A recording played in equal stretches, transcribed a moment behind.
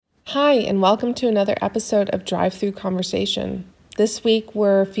Hi, and welcome to another episode of Drive Through Conversation. This week,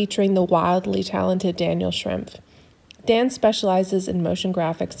 we're featuring the wildly talented Daniel Schrimpf. Dan specializes in motion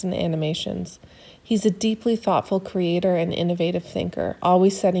graphics and animations. He's a deeply thoughtful creator and innovative thinker,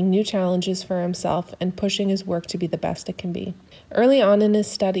 always setting new challenges for himself and pushing his work to be the best it can be. Early on in his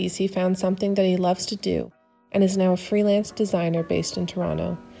studies, he found something that he loves to do and is now a freelance designer based in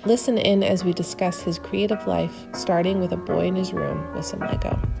Toronto. Listen in as we discuss his creative life, starting with a boy in his room with some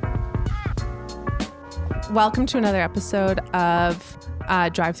Lego. Welcome to another episode of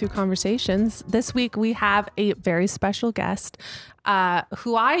Drive Through Conversations. This week we have a very special guest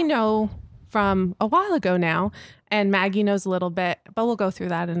who I know from a while ago now, and Maggie knows a little bit, but we'll go through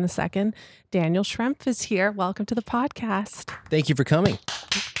that in a second. Daniel Schrimpf is here. Welcome to the podcast. Thank you for coming.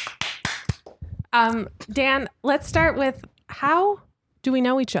 Dan, let's start with, how do we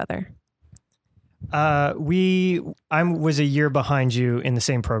know each other? I was a year behind you in the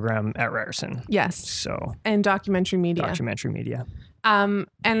same program at Ryerson. Yes. So. And documentary media. And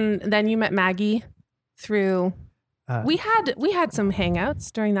then you met Maggie through. We had some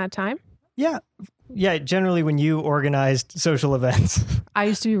hangouts during that time. Yeah. Generally, when you organized social events. I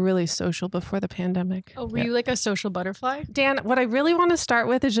used to be really social before the pandemic. Oh, were you like a social butterfly? Dan, what I really want to start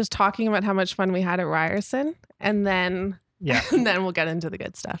with is just talking about how much fun we had at Ryerson, and then we'll get into the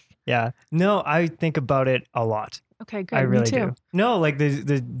good stuff. Yeah. No, I think about it a lot. Okay, good. I really Me too. do. No, like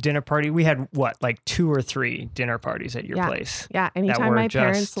the dinner party, we had like 2 or 3 dinner parties at your place. Yeah. Anytime my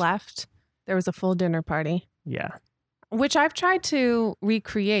parents left, there was a full dinner party. Yeah. Which I've tried to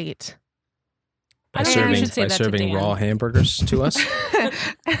recreate. By serving raw hamburgers to us.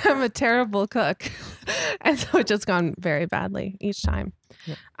 I'm a terrible cook. And so it's just gone very badly each time.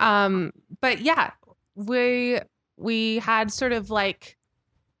 Yeah. But yeah, we had sort of like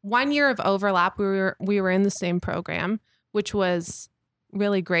 1 year of overlap. We were in the same program, which was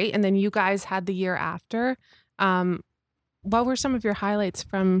really great. And then you guys had the year after. What were some of your highlights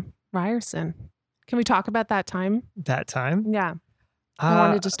from Ryerson? Can we talk about that time? That time? Yeah. I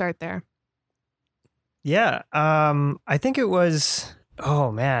wanted to start there. Yeah. I think it was,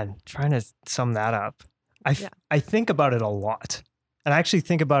 trying to sum that up. I think about it a lot. And I actually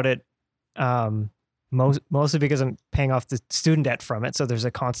think about it mostly because I'm paying off the student debt from it. So there's a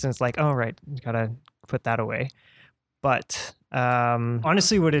constant like, oh, right, you got to put that away. But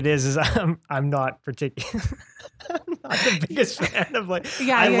honestly, what it is I'm not particular. I'm not the biggest fan of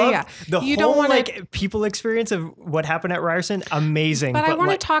I love the whole people experience of what happened at Ryerson. Amazing. But I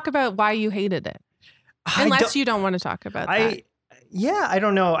want to talk about why you hated it. Unless you don't want to talk about that. Yeah, I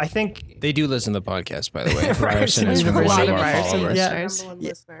don't know. I think they do listen to the podcast, by the way. Ryerson is a lot of Ryerson listeners.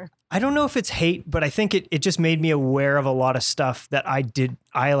 Yeah. I don't know if it's hate, but I think it just made me aware of a lot of stuff that I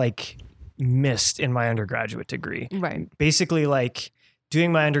missed in my undergraduate degree. Right. Basically, like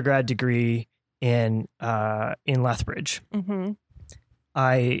doing my undergrad degree in Lethbridge. Mm-hmm.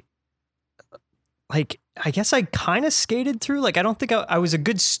 I guess I kind of skated through. Like, I don't think I was a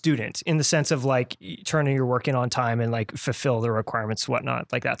good student in the sense of like turning your work in on time and like fulfill the requirements,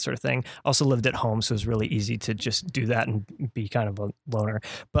 whatnot, like that sort of thing. Also lived at home, so it was really easy to just do that and be kind of a loner.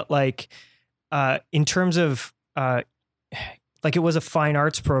 But like, in terms of like it was a fine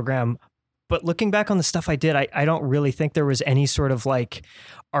arts program, but looking back on the stuff I did, I don't really think there was any sort of like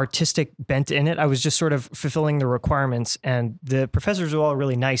artistic bent in it. I was just sort of fulfilling the requirements, and the professors were all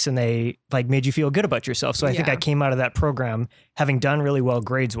really nice and they like made you feel good about yourself. So I think I came out of that program having done really well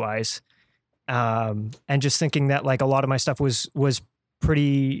grades wise. And just thinking that like a lot of my stuff was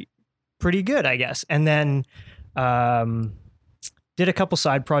pretty good, I guess. And then, did a couple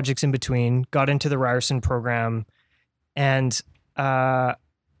side projects in between, got into the Ryerson program, and,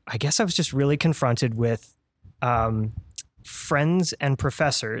 I guess I was just really confronted with, friends and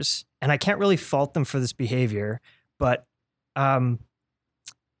professors, and I can't really fault them for this behavior, but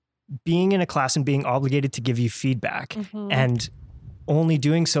being in a class and being obligated to give you feedback and only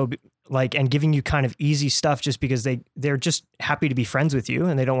doing so and giving you kind of easy stuff just because they're just happy to be friends with you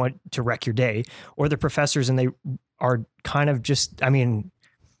and they don't want to wreck your day, or the professors and they are kind of just, I mean,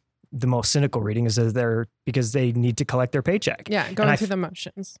 the most cynical reading is that they're because they need to collect their paycheck. Yeah, going through the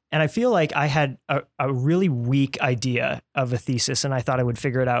motions. And I feel like I had a really weak idea of a thesis, and I thought I would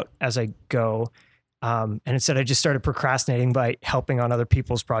figure it out as I go. And instead, I just started procrastinating by helping on other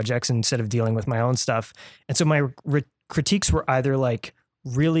people's projects instead of dealing with my own stuff. And so my critiques were either like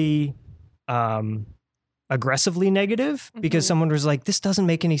really aggressively negative because someone was like, this doesn't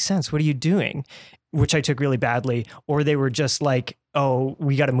make any sense. What are you doing? Which I took really badly. Or they were just like, oh,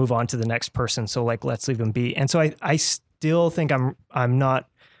 we got to move on to the next person. So like, let's leave them be. And so I still think I'm not,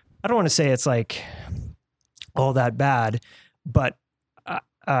 I don't want to say it's like all that bad, but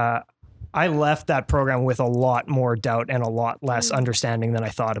I left that program with a lot more doubt and a lot less understanding than I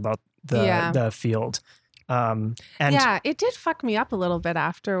thought about the field. And yeah, it did fuck me up a little bit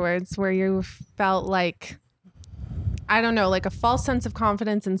afterwards, where you felt like, I don't know, like a false sense of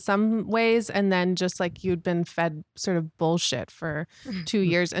confidence in some ways, and then just like you'd been fed sort of bullshit for 2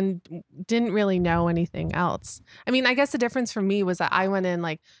 years and didn't really know anything else. I mean, I guess the difference for me was that I went in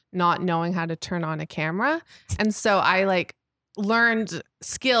like not knowing how to turn on a camera, and so I like learned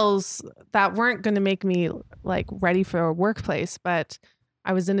skills that weren't going to make me like ready for a workplace, but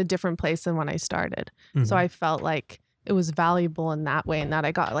I was in a different place than when I started. Mm-hmm. So I felt like it was valuable in that way, and that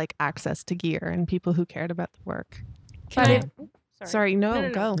I got like access to gear and people who cared about the work. Sorry,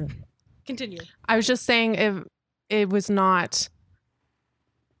 go. Continue. I was just saying, if it was not,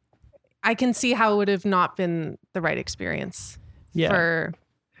 I can see how it would have not been the right experience. Yeah. For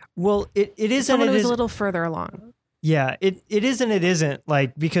it is, someone who was a little further along. Yeah, it is and it isn't,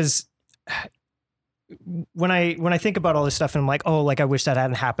 like, because when I think about all this stuff and I'm like, oh, like I wish that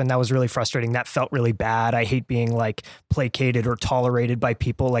hadn't happened. That was really frustrating. That felt really bad. I hate being like placated or tolerated by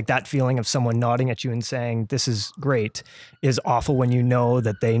people. Like that feeling of someone nodding at you and saying, this is great, is awful when you know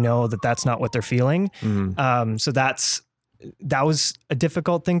that they know that that's not what they're feeling. Mm-hmm. So that was a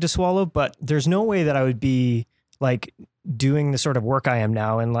difficult thing to swallow, but there's no way that I would be like doing the sort of work I am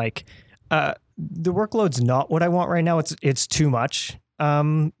now. And like, the workload's not what I want right now. It's too much.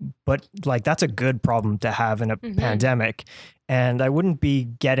 But like, that's a good problem to have in a pandemic. And I wouldn't be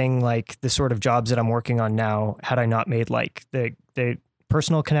getting like the sort of jobs that I'm working on now had I not made like the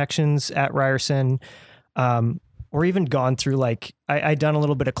personal connections at Ryerson, or even gone through like, I'd done a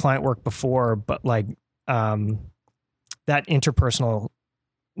little bit of client work before, but like, that interpersonal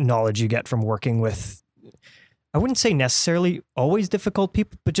knowledge you get from working with, I wouldn't say necessarily always difficult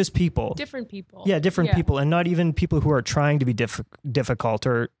people, but just people. Different people. Yeah, different people. And not even people who are trying to be difficult,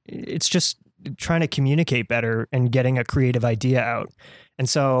 or it's just trying to communicate better and getting a creative idea out. And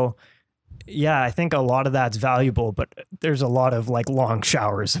so, yeah, I think a lot of that's valuable, but there's a lot of like long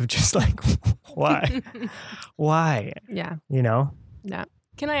showers of just like, why? Why? Yeah. You know? Yeah.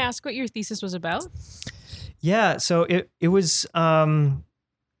 Can I ask what your thesis was about? Yeah. So it was, there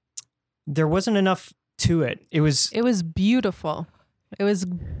wasn't enough to it. It was beautiful. It was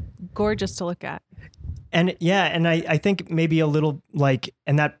gorgeous to look at. And yeah, and I think maybe a little like,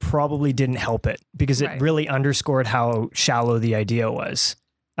 and that probably didn't help it because it really underscored how shallow the idea was.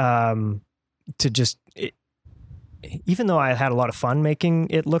 Even though I had a lot of fun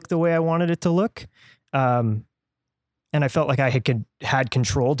making it look the way I wanted it to look, and I felt like I had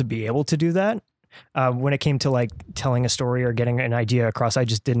control to be able to do that. When it came to like telling a story or getting an idea across, I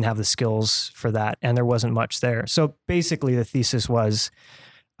just didn't have the skills for that, and there wasn't much there. So basically the thesis was,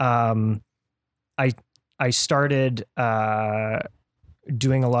 I started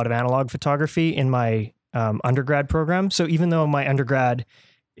doing a lot of analog photography in my undergrad program. So even though my undergrad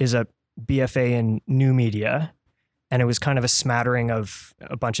is a BFA in new media, and it was kind of a smattering of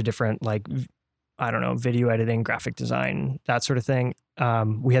a bunch of different like, I don't know, video editing, graphic design, that sort of thing.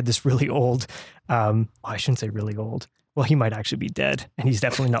 We had this really old, I shouldn't say really old. Well, he might actually be dead, and he's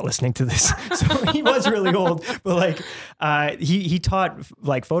definitely not listening to this. So he was really old, but like, he taught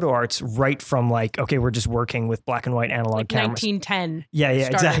like photo arts right from like, okay, we're just working with black and white analog like cameras. 1910. Yeah,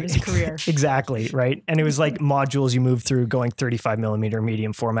 exactly. His career. Exactly. Right. And it was like modules you move through going 35 millimeter,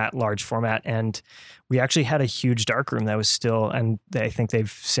 medium format, large format. And we actually had a huge darkroom that was still, and I think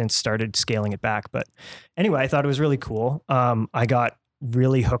they've since started scaling it back. But anyway, I thought it was really cool. I got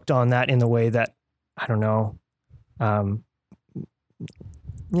really hooked on that in the way that, I don't know,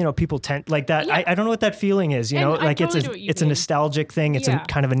 people tend like that. Yeah. I don't know what that feeling is, like totally it's a nostalgic thing. It's a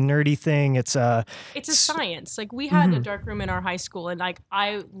kind of a nerdy thing. It's a science. Like we had a dark room in our high school, and like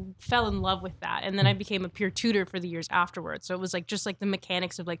I fell in love with that. And then I became a peer tutor for the years afterwards. So it was like, just like the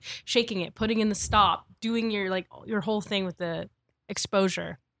mechanics of like shaking it, putting in the stop, doing your whole thing with the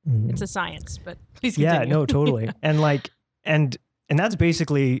exposure. It's a science, but please continue. Yeah, no, totally. And that's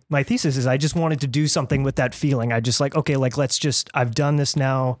basically my thesis is I just wanted to do something with that feeling. I just like, okay, like I've done this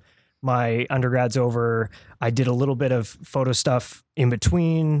now. My undergrad's over. I did a little bit of photo stuff in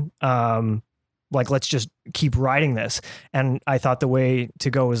between. Let's just keep riding this. And I thought the way to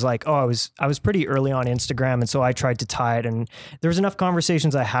go was like, I was pretty early on Instagram. And so I tried to tie it, and there was enough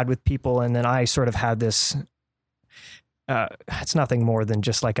conversations I had with people. And then I sort of had this, it's nothing more than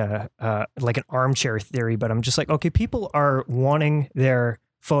just like an armchair theory, but I'm just like, okay, people are wanting their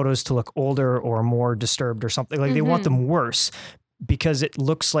photos to look older or more disturbed or something. Like they want them worse because it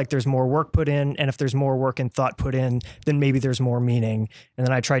looks like there's more work put in. And if there's more work and thought put in, then maybe there's more meaning. And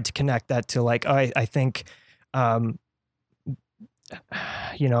then I tried to connect that to like, I think,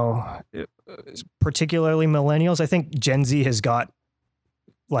 particularly millennials. I think Gen Z has got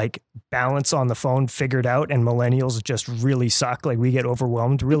like balance on the phone figured out, and millennials just really suck. Like we get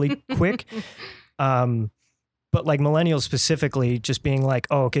overwhelmed really quick. But like millennials specifically just being like,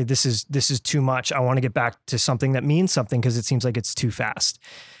 oh, okay, this is too much. I want to get back to something that means something because it seems like it's too fast.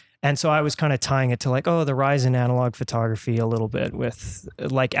 And so I was kind of tying it to like, the rise in analog photography a little bit with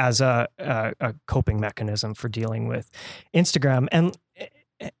like as a coping mechanism for dealing with Instagram.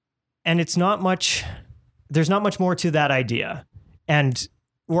 And it's not much, there's not much more to that idea.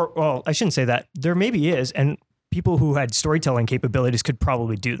 Well, I shouldn't say that. There maybe is. And people who had storytelling capabilities could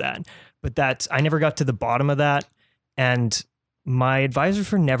probably do that. But I never got to the bottom of that. And my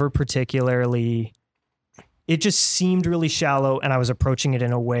advisors were never particularly, it just seemed really shallow. And I was approaching it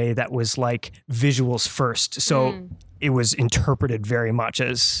in a way that was like visuals first. So it was interpreted very much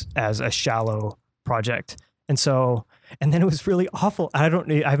as a shallow project. And then it was really awful. I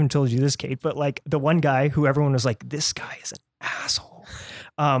haven't told you this, Kate, but like the one guy who everyone was like, this guy is an asshole.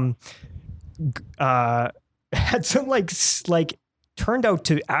 Had some like turned out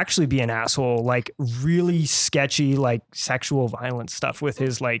to actually be an asshole, like really sketchy, like sexual violence stuff with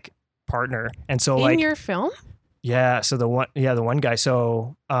his like partner. And so in your film? Yeah. So the one guy.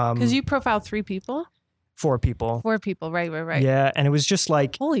 So, cause you profiled 3 people? 4 people. 4 people. Right. Yeah. And it was just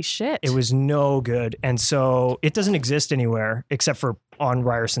like, holy shit. It was no good. And so it doesn't exist anywhere except for on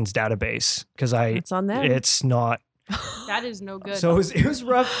Ryerson's database. Cause it's on them. It's not. That is no good. So it was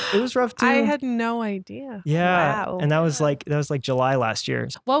rough. It was rough too. I had no idea. Yeah. Wow. And that was like July last year.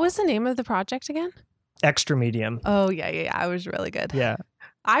 What was the name of the project again? Extra Medium. Oh yeah. It was really good. Yeah.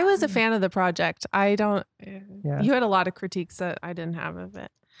 I was a fan of the project. Yeah. You had a lot of critiques that I didn't have of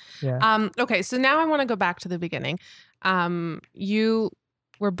it. Yeah. Okay. So now I want to go back to the beginning. You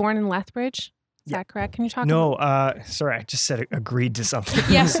were born in Lethbridge. Is that correct? Can you talk? No, sorry, I just said agreed to something.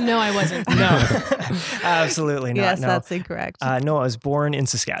 Yes, no, I wasn't. No, absolutely not. Yes, no. that's incorrect. No, I was born in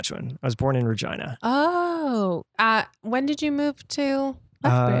Saskatchewan. I was born in Regina. Oh, when did you move to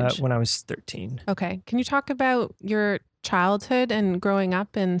Lethbridge? When I was 13. Okay. Can you talk about your childhood and growing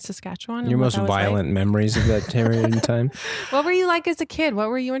up in Saskatchewan? Your most violent memories of that period in time? What were you like as a kid? What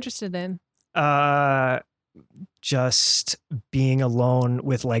were you interested in? Just being alone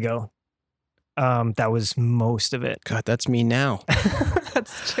with Lego. That was most of it. God, that's me now.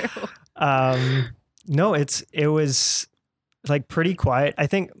 That's true. No, it was like pretty quiet. I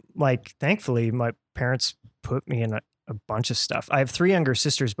think like thankfully my parents put me in a bunch of stuff. I have 3 younger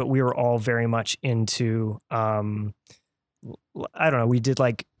sisters, but we were all very much into, I don't know, we did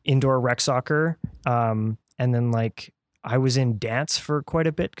like indoor rec soccer. And then like I was in dance for quite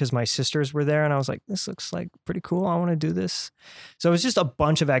a bit because my sisters were there and I was like, this looks like pretty cool. I want to do this. So it was just a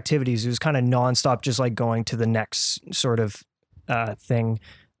bunch of activities. It was kind of nonstop, just like going to the next sort of thing.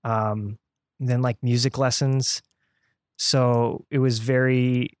 Then like music lessons. So it was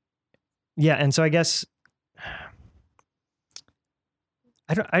very, and so I guess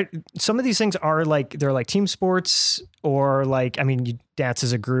some of these things are like, they're like team sports or like, I mean, you dance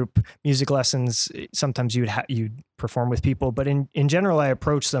as a group, music lessons. Sometimes you'd perform with people, but in general, I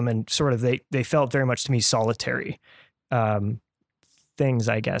approached them and sort of, they felt very much to me solitary, things,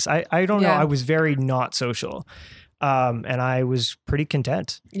 I guess. I don't know. I was very not social. And I was pretty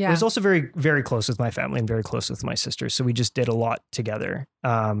content. Yeah. I was also very, very close with my family and very close with my sisters. So we just did a lot together.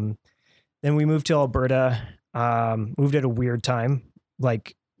 Then we moved to Alberta, moved at a weird time,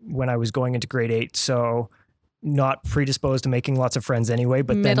 like when I was going into grade 8. So not predisposed to making lots of friends anyway,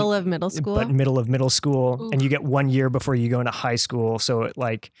 but middle of middle school. Ooh. And you get 1 year before you go into high school. So it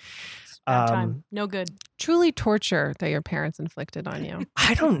like, time. No good. Truly torture that your parents inflicted on you.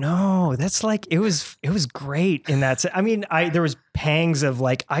 I don't know. That's like, it was great in that. I mean, there was pangs of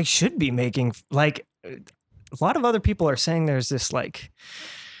like, I should be making like a lot of other people are saying there's this like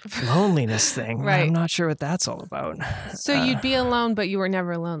loneliness thing. Right. I'm not sure what that's all about. So you'd be alone, but you were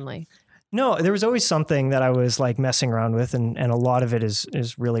never lonely. No, there was always something that I was like messing around with. And a lot of it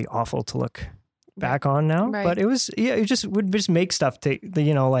is really awful to look back on now, right. But it was, it just would just make stuff to,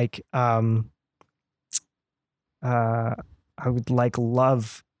 like, I would like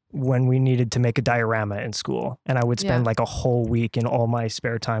love when we needed to make a diorama in school and I would spend like a whole week in all my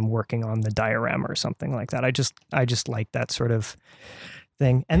spare time working on the diorama or something like that. I just like that sort of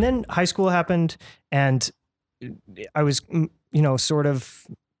thing. And then high school happened and I was, sort of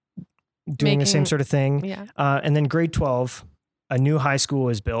doing the same sort of thing. Yeah. And then grade 12, a new high school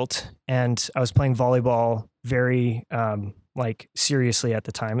was built and I was playing volleyball very like seriously at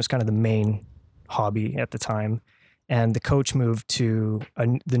the time. It was kind of the main hobby at the time. And the coach moved to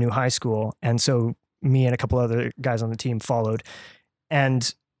the new high school. And so me and a couple other guys on the team followed.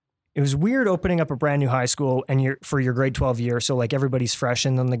 And it was weird opening up a brand new high school and for your grade 12 year. So like everybody's fresh,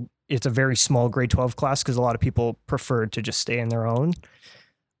 and then it's a very small grade 12 class because a lot of people preferred to just stay in their own.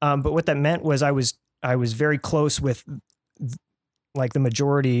 But what that meant was I was very close with like the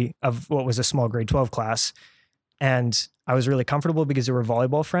majority of what was a small grade 12 class. And I was really comfortable because they were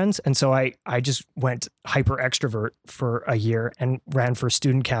volleyball friends. And so I just went hyper extrovert for a year and ran for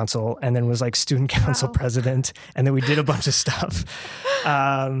student council, and then was like student council president. And then we did a bunch of stuff.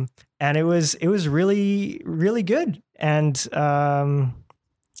 And it was really, really good. And yeah,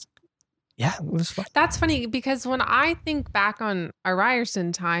 it was fun. That's funny because when I think back on our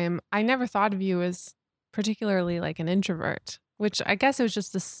Ryerson time, I never thought of you as particularly like an introvert, which I guess it was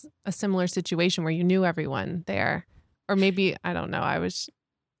just a similar situation where you knew everyone there. Or maybe, I don't know.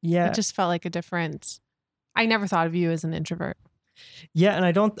 It just felt like I never thought of you as an introvert. Yeah. And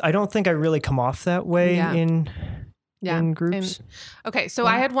I don't think I really come off that way in groups. Okay. So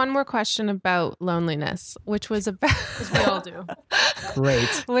I had one more question about loneliness, which was about, as we all do.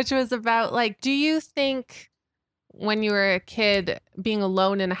 Great. Which was about like, do you think when you were a kid, being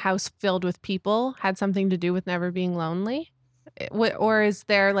alone in a house filled with people had something to do with never being lonely? Or is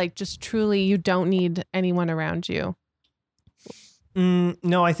there like just truly you don't need anyone around you?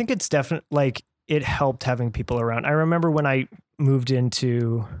 No, I think it's definitely like it helped having people around. I remember when I moved I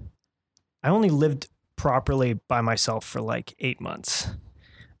only lived properly by myself for like 8 months.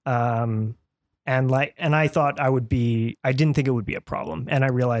 And I thought I didn't think it would be a problem. And I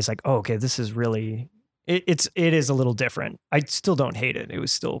realized like, oh, okay, this is really, it is a little different. I still don't hate it. It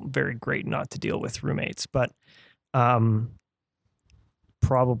was still very great not to deal with roommates, but,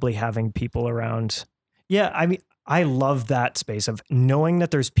 probably having people around. Yeah. I mean, I love that space of knowing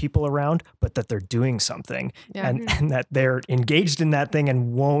that there's people around, but that they're doing something and that they're engaged in that thing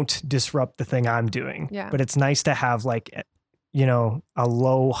and won't disrupt the thing I'm doing. Yeah. But it's nice to have like, a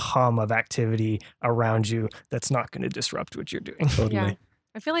low hum of activity around you that's not going to disrupt what you're doing. Totally. Yeah.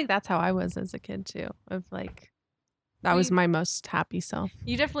 I feel like that's how I was as a kid too, of like, that was my most happy self.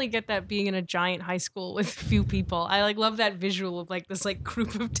 You definitely get that being in a giant high school with few people. I like love that visual of like this like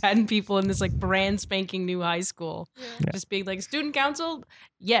group of 10 people in this like brand spanking new high school. Yeah. Just being like student council.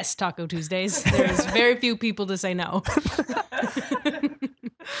 Yes, Taco Tuesdays. There's very few people to say no.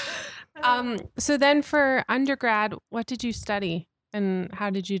 So then for undergrad, what did you study and how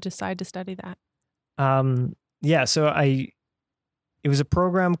did you decide to study that? So it was a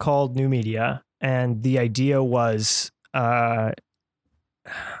program called New Media. And the idea was, it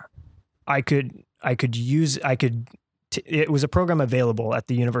was a program available at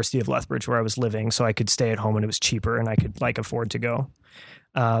the University of Lethbridge where I was living. So I could stay at home and it was cheaper and I could like afford to go.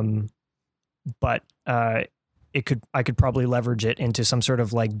 But I could probably leverage it into some sort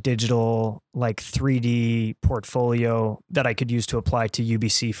of like digital, like 3D portfolio that I could use to apply to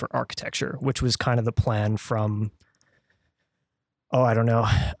UBC for architecture, which was kind of the plan from, I don't know,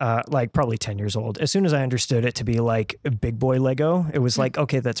 like probably 10 years old. As soon as I understood it to be like a big boy Lego, it was like,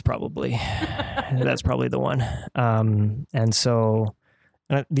 okay, that's probably the one. And so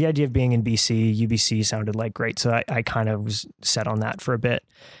the idea of being in UBC sounded like great. So I kind of was set on that for a bit.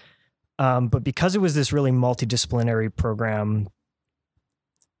 But because it was this really multidisciplinary program,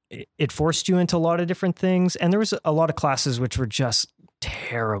 it forced you into a lot of different things. And there was a lot of classes which were just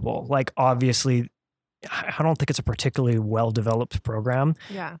terrible. Like obviously, I don't think it's a particularly well-developed program.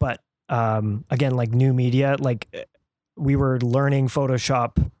 Yeah. But again, like New Media, like we were learning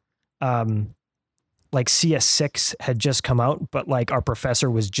Photoshop. Like CS6 had just come out, but like our professor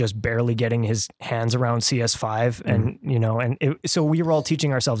was just barely getting his hands around CS5, and so we were all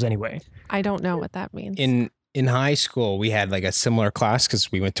teaching ourselves anyway. I don't know what that means. In high school, we had like a similar class because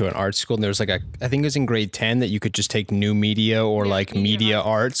we went to an art school, and there was like I think it was in grade 10 that you could just take New Media or like media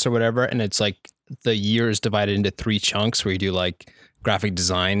arts or whatever, and it's like the year is divided into 3 chunks where you do like graphic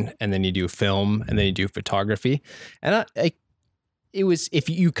design, and then you do film, and then you do photography. And it was, if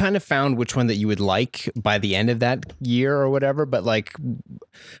you kind of found which one that you would like by the end of that year or whatever, but like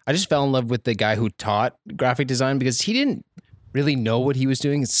I just fell in love with the guy who taught graphic design because he didn't really know what he was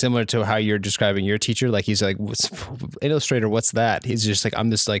doing. It's similar to how you're describing your teacher. Like he's like, Illustrator, what's that? He's just like, I'm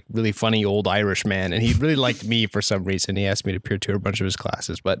this like really funny old Irish man. And he really liked me for some reason. He asked me to peer tutor a bunch of his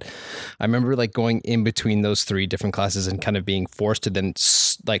classes. But I remember like going in between those 3 different classes and kind of being forced to then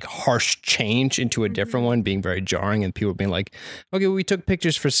like harsh change into a different one, being very jarring, and people being like, okay, well, we took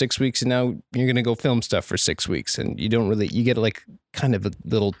pictures for 6 weeks and now you're going to go film stuff for 6 weeks. And you get like kind of a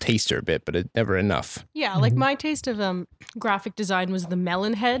little taster bit, but it never enough. Yeah, like my taste of graphic design was the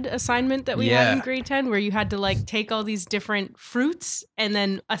melon head assignment that we had in grade 10, where you had to like take all these different fruits and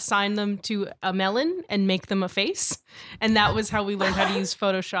then assign them to a melon and make them a face. And that was how we learned how to use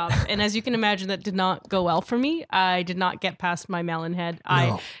Photoshop. And as you can imagine, that did not go well for me. I did not get past my melon head. No.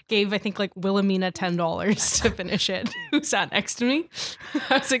 I gave, I think, like Wilhelmina $10 to finish it, who sat next to me.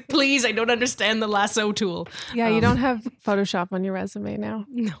 I was like, please, I don't understand the lasso tool. Yeah, you don't have Photoshop on your resume now.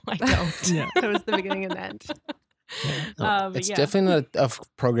 No, I don't. That was the beginning and end. It's definitely not a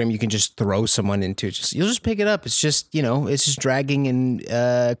program you can just throw someone into. You'll just pick it up. It's just, it's just dragging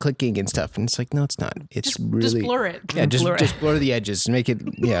and clicking and stuff. And it's like, no, it's not. It's just blur it. Yeah, just blur the edges. Make it,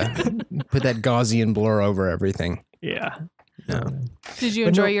 put that Gaussian blur over everything. Yeah. No. Did you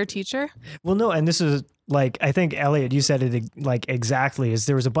enjoy your teacher? Well, no. And this is like, I think, Elliot, you said it like exactly, is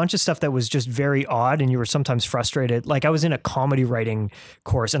there was a bunch of stuff that was just very odd and you were sometimes frustrated. Like I was in a comedy writing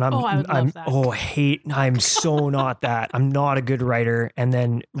course and I'm so not that. I'm not a good writer and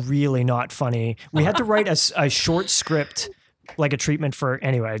then really not funny. We had to write a short script, like a treatment for,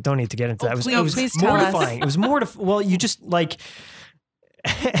 anyway, I don't need to get into that. It was mortifying. It was mortifying. Well, you just like...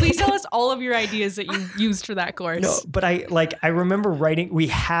 Please tell us all of your ideas that you used for that course. No, but I remember writing, we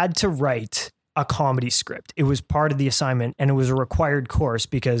had to write a comedy script. It was part of the assignment and it was a required course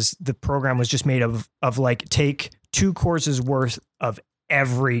because the program was just made of like take 2 courses worth of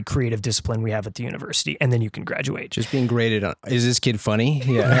every creative discipline we have at the university and then you can graduate. Just being graded on, is this kid funny?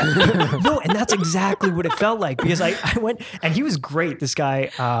 Yeah. No, and that's exactly what it felt like because I went and he was great. This guy,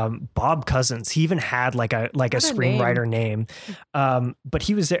 Bob Cousins, he even had like a screenwriter name. But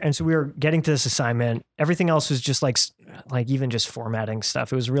he was there. And so we were getting to this assignment. Everything else was just like even just formatting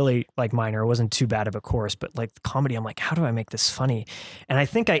stuff. It was really like minor. It wasn't too bad of a course, but like the comedy, I'm like, how do I make this funny? And I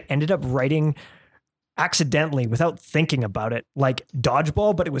think I ended up writing accidentally without thinking about it, like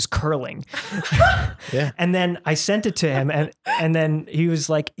dodgeball, but it was curling. Yeah. And then I sent it to him and then he was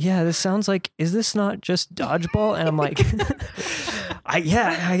like, yeah, this sounds like, is this not just dodgeball? And I'm like, I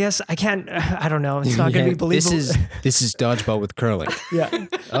guess I can't, I don't know. It's not going to be believable. This is dodgeball with curling. Yeah.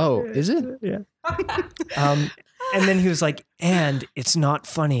 Oh, is it? Yeah. And then he was like, and it's not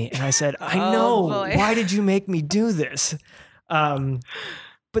funny. And I said, I know. Boy. Why did you make me do this?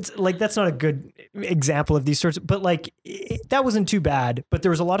 But like, that's not a good example of these sorts of, but like, that wasn't too bad, but there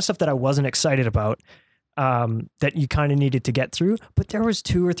was a lot of stuff that I wasn't excited about, that you kind of needed to get through, but there was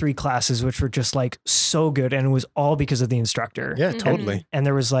 2 or 3 classes, which were just like so good. And it was all because of the instructor. Yeah, totally. And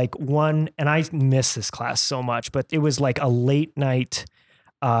there was like one, and I miss this class so much, but it was like a late night,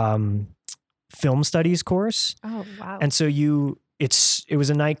 film studies course. Oh, wow. And so it was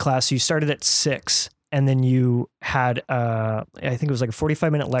a night class. So you started at 6. And then you had, I think it was like a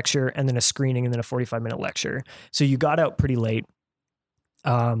 45-minute lecture and then a screening and then a 45-minute lecture. So you got out pretty late,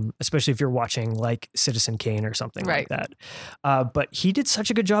 especially if you're watching like Citizen Kane or something like that. But he did such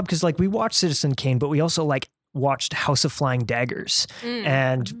a good job because like we watched Citizen Kane, but we also like watched House of Flying Daggers.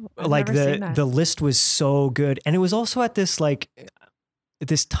 And like the list was so good. And it was also at this like,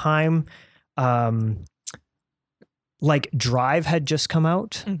 this time, like Drive had just come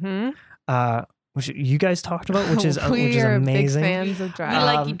out. Which you guys talked about, which is amazing. Big fans of Drive. We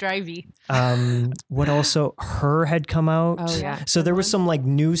like you, Drivey. What also, Her had come out. Oh yeah. So there was some like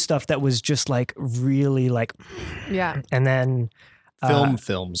new stuff that was just like really like, yeah. And then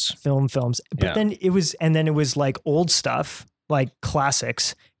films. But then it was like old stuff, like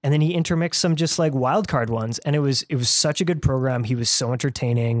classics. And then he intermixed some just like wild card ones, and it was such a good program. He was so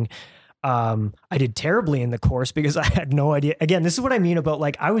entertaining. I did terribly in the course because I had no idea. Again, this is what I mean about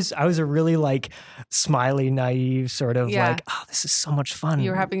like, I was a really like smiley, naive sort of like, oh, this is so much fun.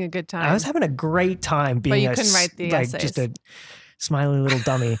 You were having a good time. I was having a great time being but you couldn't write the essays. Just a smiley little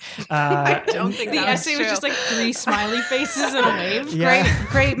dummy. I don't think the essay was just like 3 smiley faces and a wave. Yeah.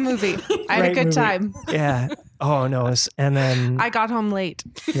 Great movie. I had a good time. Yeah. Oh no. And then I got home late.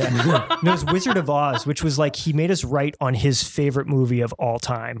 Yeah. No, it was Wizard of Oz, which was like, he made us write on his favorite movie of all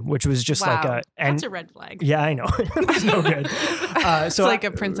time, which was just that's a red flag. Yeah, I know. It was no good. It's like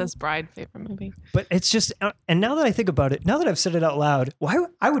a Princess Bride favorite movie. But it's just, and now that I think about it, now that I've said it out loud,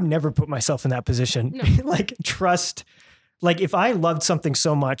 I would never put myself in that position. No. Like trust. Like if I loved something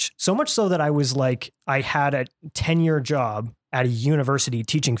so much so that I was like, I had a 10-year job at a university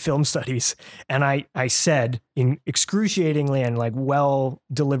teaching film studies. And I said in excruciatingly and like well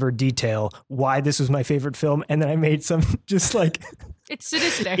delivered detail why this was my favorite film. And then I made some just like it's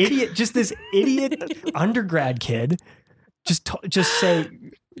sadistic idiot, just this idiot undergrad kid just say,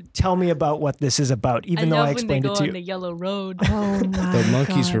 tell me about what this is about, even though I explained it to you. On the yellow road. Oh my The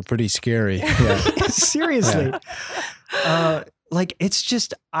monkeys were pretty scary. Yeah. Seriously. like, it's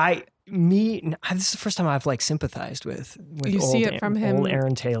just, this is the first time I've like sympathized with you see it from him, old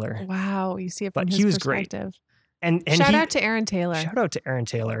Aaron Taylor. Wow. You see it from But his he was perspective. Great. And shout out to Aaron Taylor. Shout out to Aaron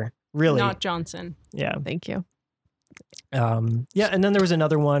Taylor. Really. Not Johnson. Yeah. Thank you. Yeah. And then there was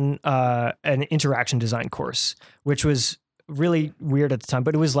another one, an interaction design course, which was really weird at the time,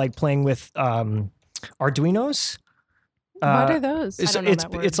 but it was like playing with Arduinos. What are those? I don't know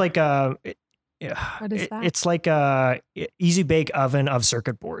that word. It's like What is that? It's like a easy bake oven of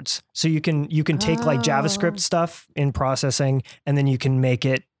circuit boards. So you can take like JavaScript stuff in processing, and then you can make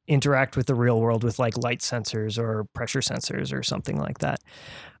it interact with the real world with like light sensors or pressure sensors or something like that.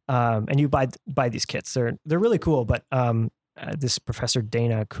 And you buy these kits. They're really cool. But this Professor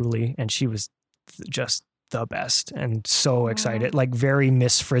Dana Cooley, and she was just the best and so excited, like very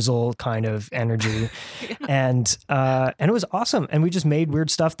Miss Frizzle kind of energy. And it was awesome. And we just made weird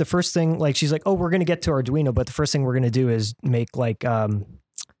stuff. The first thing, like, she's like, oh, we're going to get to Arduino, but the first thing we're going to do is make like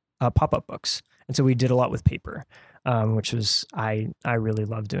pop-up books. And so we did a lot with paper, which was, I really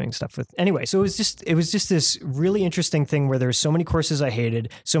love doing stuff with. Anyway, so it was just this really interesting thing where there's so many courses I hated,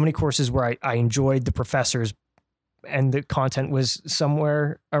 so many courses where I enjoyed the professors, and the content was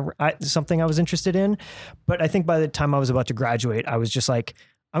somewhere something I was interested in. But I think by the time I was about to graduate, I was just like,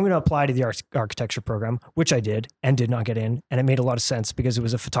 I'm going to apply to the architecture program, which I did and did not get in. And it made a lot of sense because it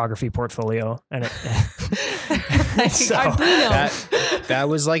was a photography portfolio. And so that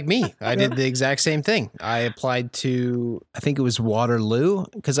was like me. I did the exact same thing. I applied to, I think it was Waterloo,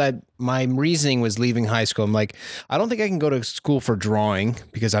 because my reasoning was leaving high school. I'm like, I don't think I can go to school for drawing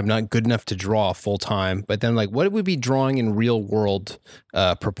because I'm not good enough to draw full time. But then, like, what would be drawing in real world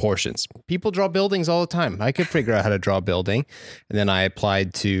proportions? People draw buildings all the time. I could figure out how to draw a building. And then I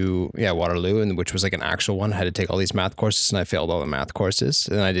applied to Waterloo, and which was like an actual one. I had to take all these math courses, and I failed all the math courses,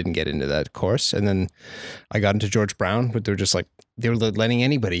 and I didn't get into that course. And then I got into George Brown, but they were letting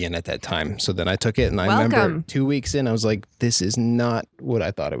anybody in at that time. So then I took it, and I remember 2 weeks in, I was like, this is not what I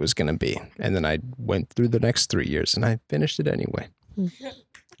thought it was going to be. And then I went through the next 3 years, and I finished it anyway.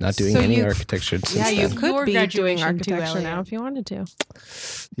 Not doing any architecture since then. You could Your be doing graduation architecture too, now if you wanted to.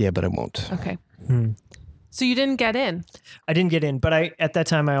 Yeah, but I won't. Okay. So you didn't get in? I didn't get in, but at that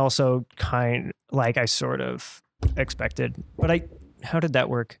time I also I sort of expected, but how did that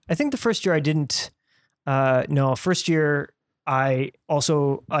work? I think the first year I didn't, first year I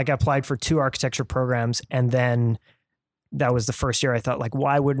also applied for 2 architecture programs, and then that was the first year I thought, like,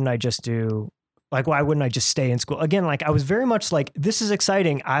 why wouldn't I just stay in school? Again, like, I was very much like, this is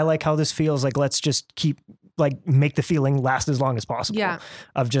exciting. I like how this feels. Like, let's just make the feeling last as long as possible. Yeah.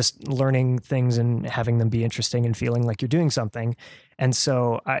 Of just learning things and having them be interesting and feeling like you're doing something. And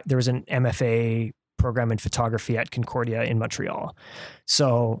so there was an MFA program in photography at Concordia in Montreal.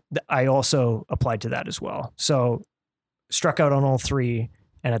 So I also applied to that as well. So struck out on all 3.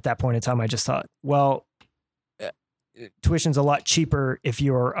 And at that point in time, I just thought, well, tuition's a lot cheaper if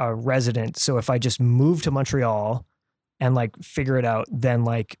you're a resident. So if I just move to Montreal and like figure it out, then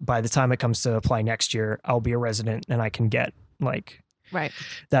like by the time it comes to apply next year, I'll be a resident and I can get like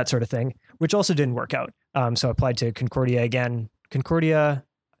that sort of thing, which also didn't work out. So I applied to Concordia again,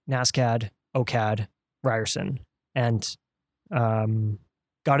 NASCAD, OCAD, Ryerson, and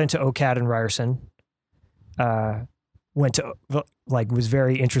got into OCAD and Ryerson. Was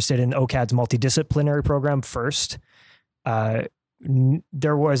very interested in OCAD's multidisciplinary program first.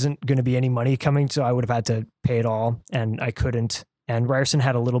 There wasn't going to be any money coming, so I would have had to pay it all, and I couldn't. And Ryerson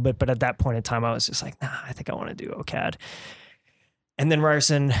had a little bit, but at that point in time, I was just like, nah, I think I want to do OCAD. And then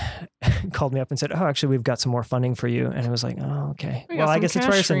Ryerson called me up and said, oh, actually, we've got some more funding for you. And I was like, oh, okay. Well, I guess it's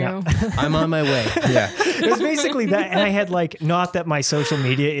Ryerson now. I'm on my way. Yeah. It was basically that. And I had like, not that my social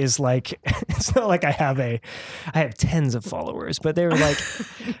media is like, it's not like I have tens of followers, but they were like,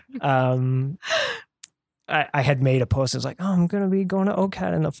 I had made a post. I was like, oh, I'm going to be going to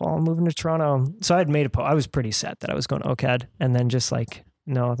OCAD in the fall. I'm moving to Toronto. So I had made a post. I was pretty set that I was going to OCAD. And then just like,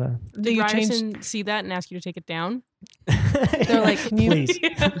 no. Did Ryerson see that and ask you to take it down? They're like, please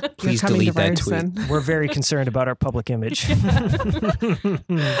delete that tweet. We're very concerned about our public image.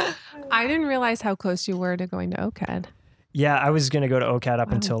 I didn't realize how close you were to going to OCAD. Yeah, I was going to go to OCAD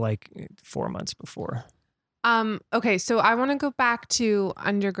up until like 4 months before. Okay, so I want to go back to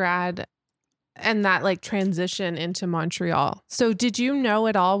undergrad and that like transition into Montreal. So did you know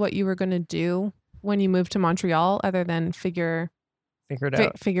at all what you were going to do when you moved to Montreal other than figure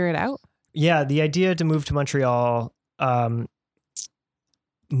it out? Yeah, the idea to move to Montreal,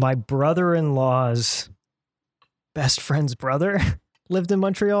 my brother-in-law's best friend's brother lived in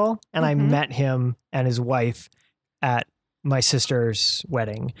Montreal, and I met him and his wife at my sister's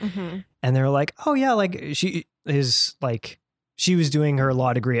wedding. And they were like, oh yeah, like she is like she was doing her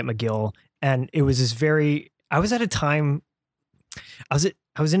law degree at McGill, and it was this I was at a time, I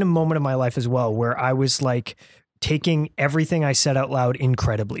was in a moment of my life as well where I was like taking everything I said out loud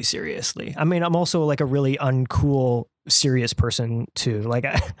incredibly seriously. I mean, I'm also like a really uncool, serious person too. Like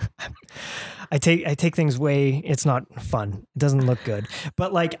I take things it's not fun. It doesn't look good.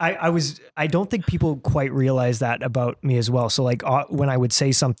 But like I don't think people quite realize that about me as well. So like when I would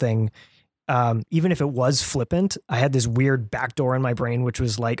say something, even if it was flippant, I had this weird backdoor in my brain, which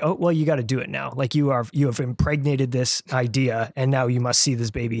was like, oh, well, you got to do it now. Like you have impregnated this idea, and now you must see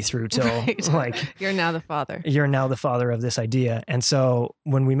this baby through till like you're now the father. You're now the father of this idea. And so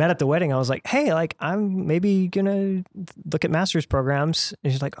when we met at the wedding, I was like, hey, like I'm maybe gonna look at master's programs.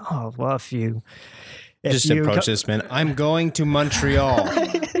 And she's like, oh, well, if you approach this, man. I'm going to Montreal.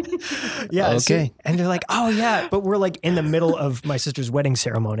 Yeah. Okay. So, and they're like, oh yeah, but we're like in the middle of my sister's wedding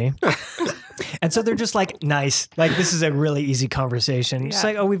ceremony. And so they're just like, nice. Like, this is a really easy conversation. It's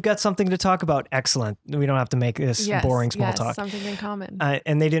like, oh, we've got something to talk about. Excellent. We don't have to make this boring small talk. Something in common.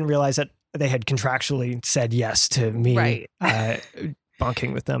 And they didn't realize that they had contractually said yes to me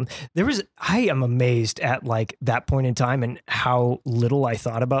bunking with them. I am amazed at like that point in time and how little I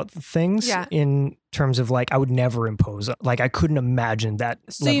thought about things in terms of like, I would never impose, like I couldn't imagine that.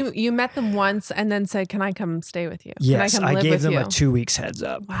 So you met them once and then said, can I come stay with you? Yes, can I come I live gave with them you? a 2 weeks heads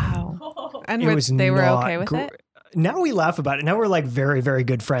up. Wow. And they were okay with it? Now we laugh about it. Now we're like very, very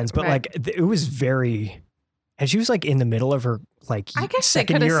good friends, but like it was very, and she was like in the middle of her like I guess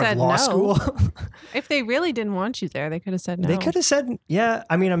second year of law school. If they really didn't want you there, they could have said no. They could have said, yeah.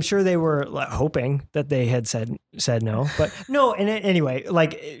 I mean, I'm sure they were like, hoping that they had said no, but no. And anyway,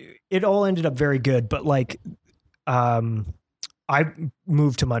 like it all ended up very good, but like, I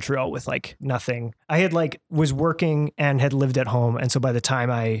moved to Montreal with like nothing. I had like was working and had lived at home. And so by the time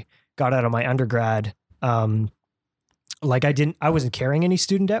I got out of my undergrad, like I wasn't carrying any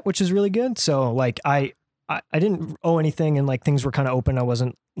student debt, which is really good. So like I didn't owe anything and like things were kind of open. I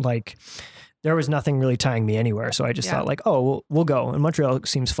wasn't like, there was nothing really tying me anywhere. So I just thought like, oh, we'll go. And Montreal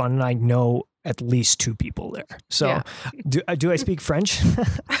seems fun. And I know at least 2 people there. So do I speak French?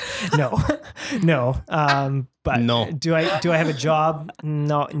 No. But no. Do I have a job?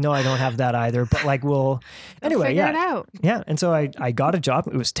 No, I don't have that either. But like, anyway, figure it out. Yeah. And so I got a job.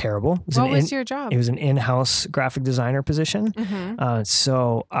 It was terrible. What was your job? It was an in-house graphic designer position. Mm-hmm.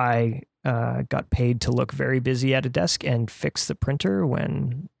 So I got paid to look very busy at a desk and fix the printer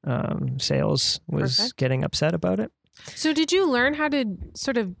when sales was getting upset about it. So did you learn how to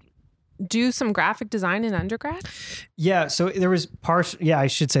sort of do some graphic design in undergrad? Yeah. So there was I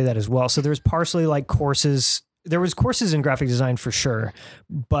should say that as well. So there was partially like courses. There was courses in graphic design for sure,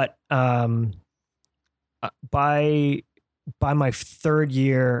 but by my 3rd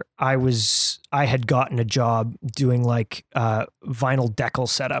year, I had gotten a job doing like vinyl decal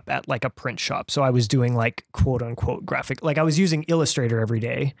setup at like a print shop. So I was doing like quote unquote graphic, like I was using Illustrator every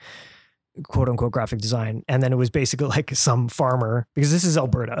day, quote unquote graphic design. And then it was basically like some farmer, because this is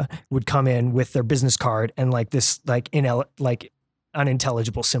Alberta, would come in with their business card and like this like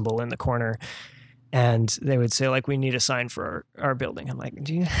unintelligible symbol in the corner. And they would say like, we need a sign for our building. I'm like,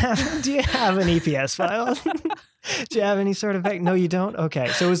 do you have an EPS file? Do you have any sort of, no, you don't? Okay.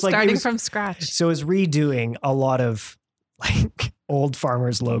 So it was like, starting from scratch. So it was redoing a lot of like old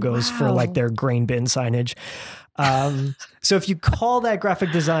farmers logos for like their grain bin signage. So if you call that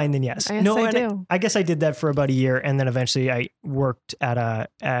graphic design, then yes. I do. I guess I did that for about a year. And then eventually I worked at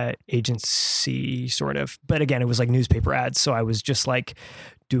a agency sort of, but again, it was like newspaper ads. So I was just like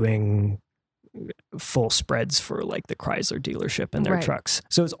doing full spreads for like the Chrysler dealership and their trucks.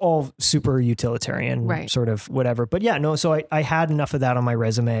 So it's all super utilitarian sort of whatever. But yeah, no, so I had enough of that on my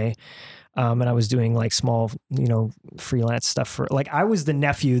resume. And I was doing like small, freelance stuff for like, I was the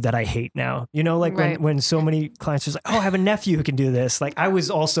nephew that I hate now, like when so many clients are like, oh, I have a nephew who can do this. Like I was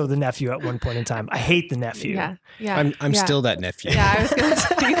also the nephew at one point in time. I hate the nephew. Yeah. I'm still that nephew. Yeah. I was going to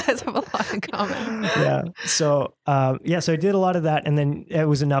say you guys have a lot in common. Yeah. So, so I did a lot of that, and then it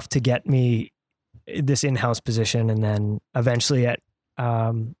was enough to get me this in-house position. And then eventually it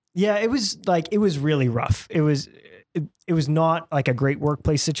was really rough. It was not like a great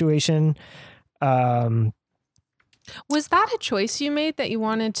workplace situation. Was that a choice you made that you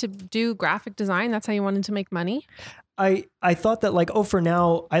wanted to do graphic design? That's how you wanted to make money? I thought that like, for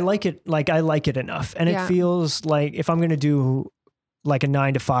now I like it. Like I like it enough. And it feels like if I'm going to do like a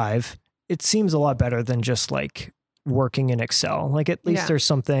 9 to 5, it seems a lot better than just like working in Excel. Like at least there's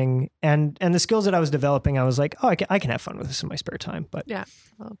something, and the skills that I was developing, I was like, oh, I can have fun with this in my spare time. But a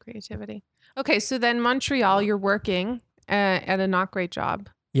little creativity. Okay. So then Montreal, you're working at a not great job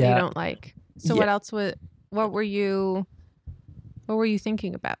that you don't like. So what else what were you What were you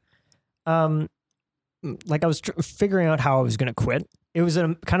thinking about? Like I was figuring out how I was going to quit. It was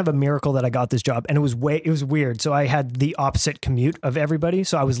kind of a miracle that I got this job, and it was weird. So I had the opposite commute of everybody.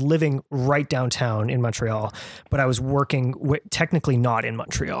 So I was living right downtown in Montreal, but I was working technically not in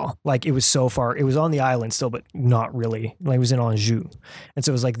Montreal. Like it was so far, it was on the island still, but not really. Like it was in Anjou. And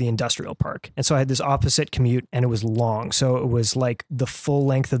so it was like the industrial park. And so I had this opposite commute, and it was long. So it was like the full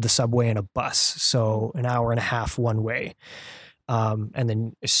length of the subway and a bus. So an hour and a half one way. And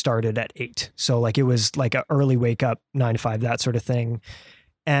then it started at 8. So like it was like an early wake up, 9 to 5, that sort of thing.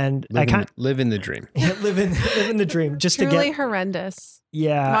 And live in the dream. Yeah, live in the dream. Just Truly to get horrendous.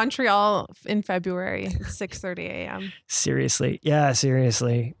 Yeah. Montreal in February, 6:30 a.m. Seriously. Yeah,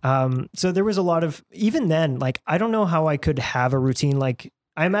 seriously. So there was a lot of, even then, like I don't know how I could have a routine. Like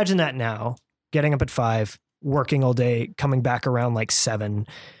I imagine that now, getting up at 5, working all day, coming back around like 7,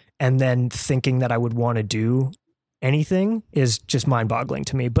 and then thinking that I would want to do anything is just mind-boggling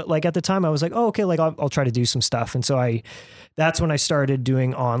to me. But like at the time I was like, oh, okay, like I'll try to do some stuff. And so that's when I started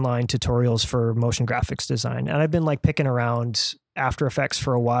doing online tutorials for motion graphics design. And I've been like picking around After Effects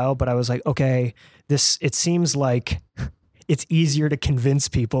for a while, but I was like, okay, it seems like it's easier to convince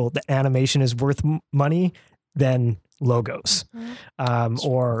people that animation is worth money than logos.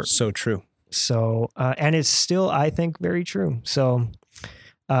 Or so true. So, and it's still, I think, very true. So,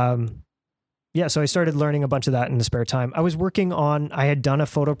 yeah, so I started learning a bunch of that in the spare time. I had done a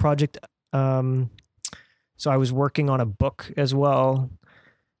photo project. So I was working on a book as well.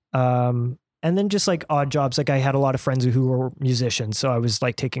 And then just like odd jobs. Like I had a lot of friends who were musicians. So I was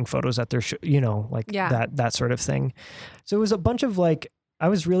like taking photos at their show, that sort of thing. So it was a bunch of like, I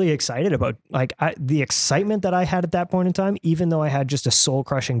was really excited about like the excitement that I had at that point in time, even though I had just a soul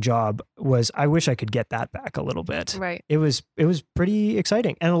crushing job, was I wish I could get that back a little bit. Right. It was pretty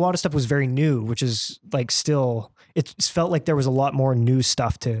exciting. And a lot of stuff was very new, which is like still, it felt like there was a lot more new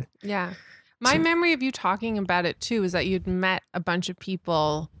stuff to. Yeah. My memory of you talking about it too is that you'd met a bunch of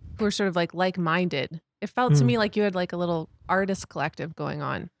people who were sort of like-minded. It felt to me like you had like a little artist collective going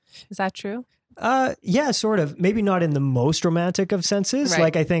on. Is that true? Yeah, sort of. Maybe not in the most romantic of senses. Right.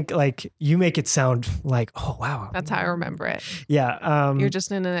 Like I think like you make it sound like, oh wow. That's how I remember it. Yeah. You're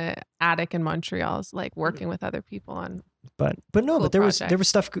just in an attic in Montreal, like working with other people on. But there was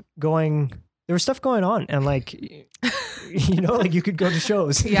stuff going on, and like like you could go to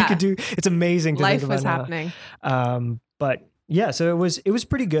shows. Yeah. You could do. It's amazing. To Life think about was happening. But yeah, so it was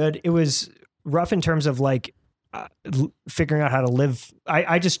pretty good. It was rough in terms of like. Figuring out how to live.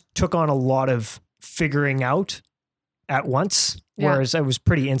 I just took on a lot of figuring out at once, whereas I was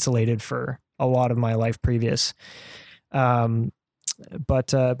pretty insulated for a lot of my life previous. But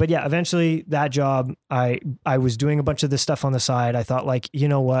yeah, eventually that job, I was doing a bunch of this stuff on the side. I thought like, you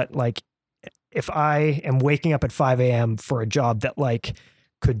know what, like if I am waking up at 5 a.m. for a job that like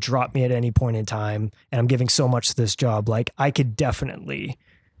could drop me at any point in time, and I'm giving so much to this job, like I could definitely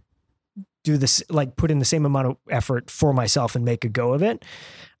do this, like put in the same amount of effort for myself and make a go of it.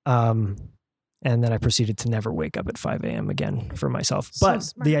 And then I proceeded to never wake up at 5 a.m. again for myself.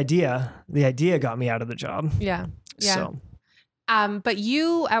 But the idea got me out of the job. Yeah. Yeah. So. But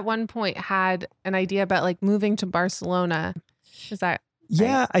you at one point had an idea about like moving to Barcelona. Is that?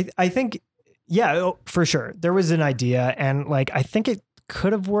 Yeah, right? I think, yeah, for sure. There was an idea, and like, I think it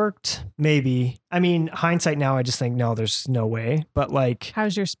could have worked. Maybe. I mean, hindsight now, I just think, no, there's no way. But like,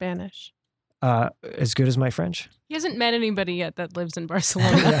 how's your Spanish? As good as my French. He hasn't met anybody yet that lives in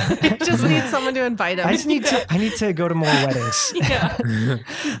Barcelona. He just needs someone to invite him. I need to go to more weddings. Yeah.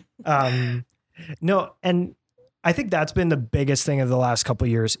 No, and I think that's been the biggest thing of the last couple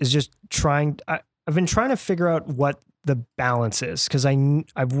of years is just I've been trying to figure out what the balance is, because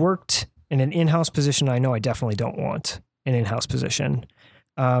I've worked in an in-house position. I know I definitely don't want an in-house position.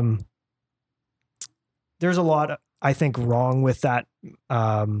 There's a lot, I think, wrong with that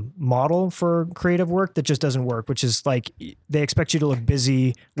model for creative work that just doesn't work, which is like they expect you to look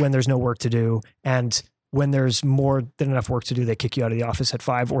busy when there's no work to do. And when there's more than enough work to do, they kick you out of the office at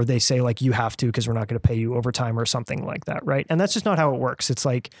 5, or they say like, you have to, because we're not going to pay you overtime or something like that. Right. And that's just not how it works. It's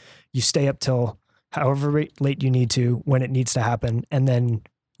like you stay up till however late you need to when it needs to happen. And then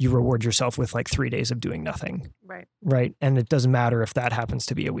you reward yourself with like 3 days of doing nothing. Right. Right. And it doesn't matter if that happens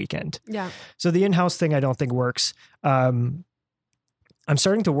to be a weekend. Yeah. So the in-house thing, I don't think works. I'm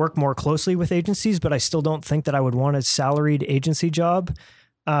starting to work more closely with agencies, but I still don't think that I would want a salaried agency job.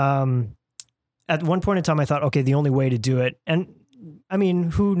 At one point in time, I thought, okay, the only way to do it, and I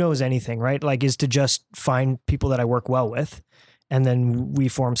mean, who knows anything, right? Like, is to just find people that I work well with, and then we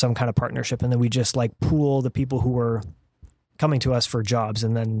form some kind of partnership, and then we just like pool the people who are coming to us for jobs,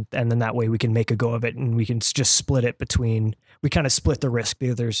 and then that way we can make a go of it, and we can just split it between. We kind of split the risk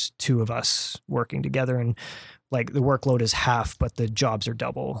because there's two of us working together, and like the workload is half, but the jobs are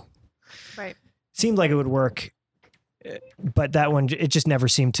double. Right. Seemed like it would work, but that one, it just never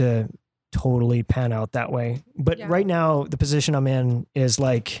seemed to totally pan out that way. But Yeah. right now, the position I'm in is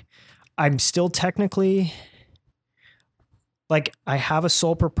like, I'm still technically, like, I have a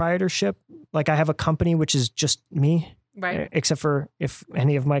sole proprietorship. Like, I have a company, which is just me. Right. Except for if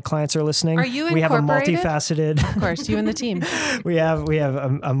any of my clients are listening. Are you We have a incorporated? multifaceted. Of course, you and the team. we have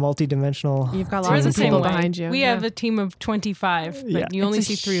a multidimensional. You've got We're lots the of same people way. behind you. We Yeah. have a team of 25, but Yeah. you only It's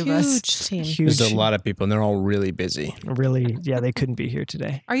see a 3 of us. Huge team. Huge. There's a lot of people and they're all really busy. Really, yeah, they couldn't be here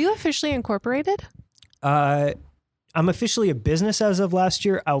today. Are you officially incorporated? I'm officially a business as of last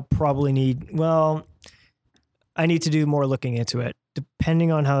year. I'll probably I need to do more looking into it.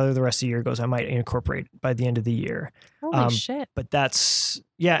 Depending on how the rest of the year goes, I might incorporate by the end of the year. Holy shit. But that's,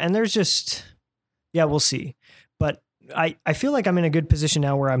 yeah. And there's just, yeah, we'll see. But I feel like I'm in a good position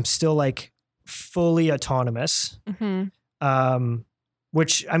now where I'm still like fully autonomous. Mm-hmm.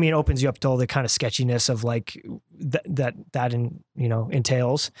 Which, I mean, opens you up to all the kind of sketchiness of like that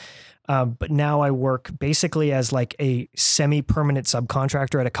entails. But now I work basically as like a semi-permanent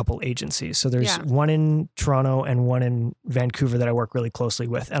subcontractor at a couple agencies. So there's one in Toronto and one in Vancouver that I work really closely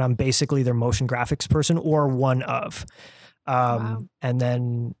with. And I'm basically their motion graphics person or one of. Wow. And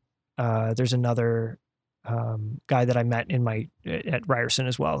then there's another guy that I met at Ryerson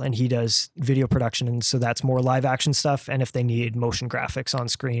as well. And he does video production. And so that's more live action stuff. And if they need motion graphics on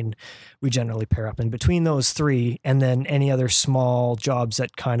screen, we generally pair up. And between those three, and then any other small jobs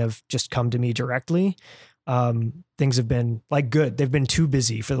that kind of just come to me directly, things have been like good. They've been too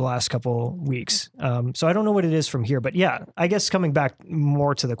busy for the last couple weeks. So I don't know what it is from here, but yeah, I guess coming back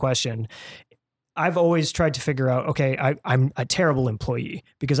more to the question, I've always tried to figure out, okay, I'm a terrible employee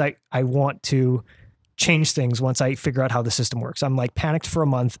because I want to change things once I figure out how the system works. I'm like panicked for a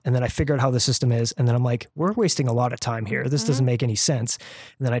month and then I figure out how the system is. And then I'm like, we're wasting a lot of time here. This doesn't make any sense.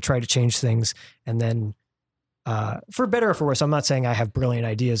 And then I try to change things. And then for better or for worse, I'm not saying I have brilliant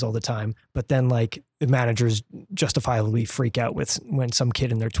ideas all the time, but then like the managers justifiably freak out when some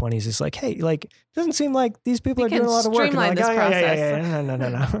kid in their 20s is like, hey, like, it doesn't seem like these people We are doing can a lot of work. And streamline I'm like, this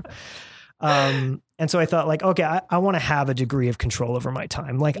process. No. And so I thought like, okay, I want to have a degree of control over my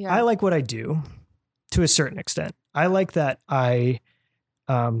time. Like Yeah. I like what I do to a certain extent. I like that I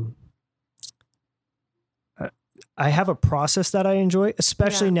have a process that I enjoy,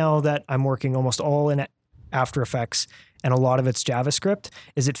 especially now that I'm working almost all in After Effects and a lot of it's JavaScript,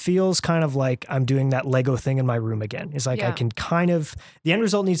 is it feels kind of like I'm doing that Lego thing in my room again. It's like I can kind of, the end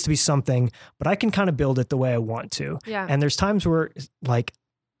result needs to be something, but I can kind of build it the way I want to. Yeah. And there's times where like,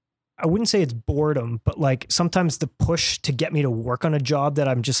 I wouldn't say it's boredom, but like sometimes the push to get me to work on a job that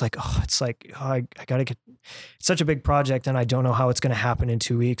I'm just like, it's like, I got to get, it's such a big project and I don't know how it's going to happen in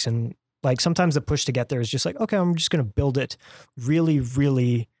 2 weeks. And like sometimes the push to get there is just like, okay, I'm just going to build it really,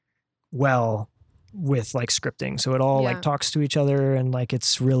 really well with like scripting. So it all like talks to each other and like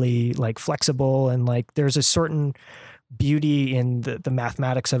it's really like flexible and like there's a certain beauty in the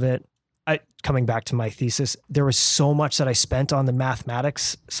mathematics of it. Coming back to my thesis, there was so much that I spent on the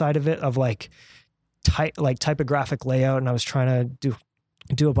mathematics side of it, of like typographic layout, and I was trying to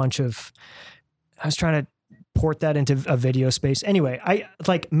do a bunch of. I was trying to port that into a video space. Anyway, I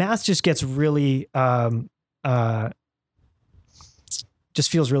like math just gets really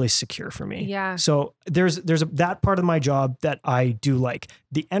just feels really secure for me. Yeah. So there's that part of my job that I do like.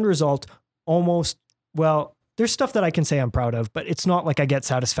 The end result almost, well, there's stuff that I can say I'm proud of, but it's not like I get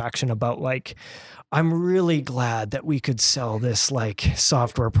satisfaction about like, I'm really glad that we could sell this like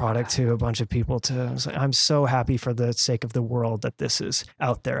software product to a bunch of people I'm so happy for the sake of the world that this is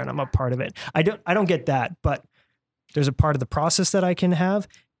out there and I'm a part of it. I don't get that, but there's a part of the process that I can have.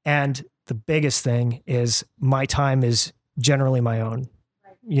 And the biggest thing is my time is generally my own,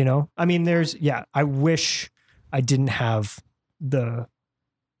 you know? I mean, I wish I didn't have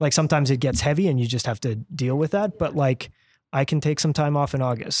like sometimes it gets heavy and you just have to deal with that. But like I can take some time off in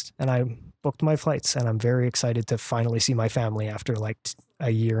August and I booked my flights and I'm very excited to finally see my family after like a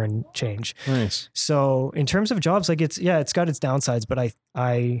year and change. Nice. So in terms of jobs, like it's got its downsides, but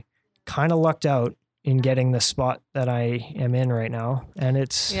I kind of lucked out in getting the spot that I am in right now. And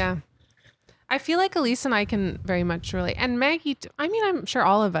it's, I feel like Elise and I can very much relate. And Maggie, I mean, I'm sure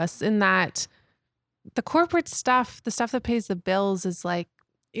all of us, in that the corporate stuff, the stuff that pays the bills is like,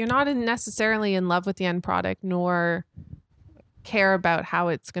 you're not necessarily in love with the end product nor care about how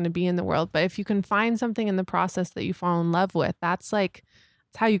it's going to be in the world. But if you can find something in the process that you fall in love with, that's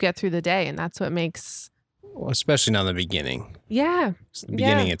how you get through the day. And that's what makes Well, especially not in the beginning. Yeah. The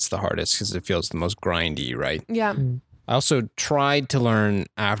beginning, it's the hardest because it feels the most grindy, right? Yeah. I also tried to learn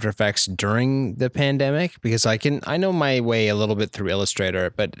After Effects during the pandemic because I know my way a little bit through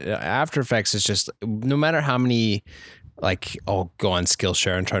Illustrator, but After Effects is just, no matter how many, like, I'll go on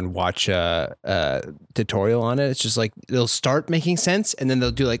Skillshare and try and watch a tutorial on it. It's just like, they'll start making sense and then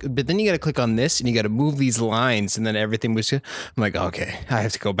they'll do like, but then you got to click on this and you got to move these lines and then everything was, I'm like, okay, I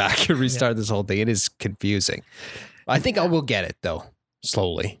have to go back and restart this whole thing. It is confusing. I think I will get it though.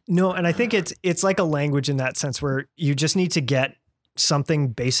 Slowly. No, and I think it's like a language in that sense where you just need to get something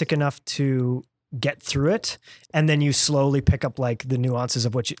basic enough to get through it, and then you slowly pick up like the nuances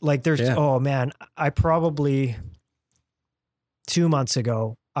of what you like. There's oh man, I probably 2 months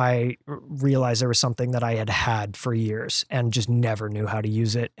ago I realized there was something that I had for years and just never knew how to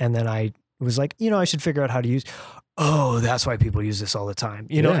use it, and then I was like, I should figure out how to use. Oh, that's why people use this all the time,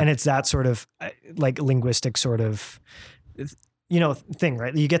 know. And it's that sort of like linguistic sort of thing,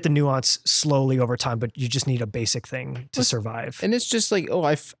 right? You get the nuance slowly over time, but you just need a basic thing to survive. And it's just like,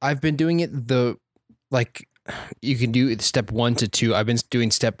 I've been doing it you can do step 1 to 2. I've been doing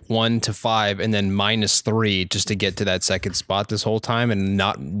step 1 to 5 and then -3 just to get to that second spot this whole time, and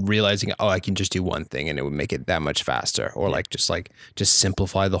not realizing, I can just do one thing and it would make it that much faster, or just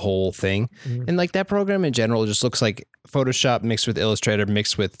simplify the whole thing. And like that program in general just looks like Photoshop mixed with Illustrator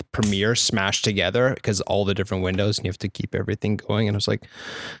mixed with Premiere smashed together, because all the different windows and you have to keep everything going. And I was like,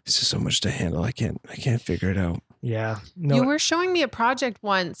 this is so much to handle. I can't figure it out. Yeah. No, you were showing me a project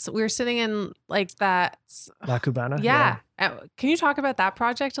once. We were sitting in like that. La Cubana. Yeah. Can you talk about that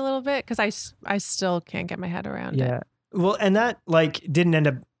project a little bit? Because I still can't get my head around it. Well, and that like didn't end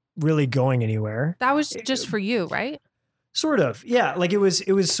up really going anywhere. That was just for you, right? Sort of. Yeah. Like it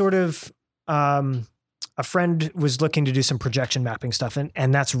was sort of, a friend was looking to do some projection mapping stuff,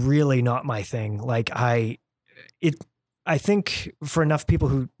 and that's really not my thing. Like I think for enough people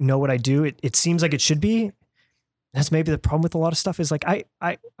who know what I do, it seems like it should be. That's maybe the problem with a lot of stuff is like,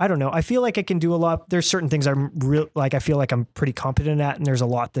 I don't know. I feel like I can do a lot. There's certain things I feel like I'm pretty competent at. And there's a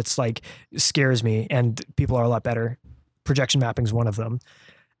lot that's like scares me, and people are a lot better. Projection mapping is one of them.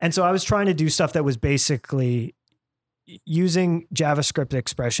 And so I was trying to do stuff that was basically using JavaScript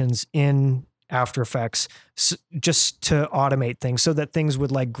expressions in After Effects just to automate things so that things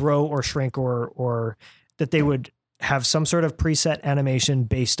would like grow or shrink or that they would have some sort of preset animation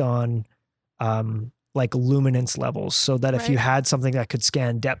based on, like luminance levels, so that if you had something that could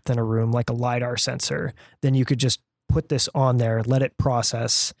scan depth in a room, like a LiDAR sensor, then you could just put this on there, let it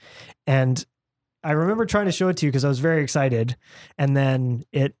process. And I remember trying to show it to you because I was very excited. And then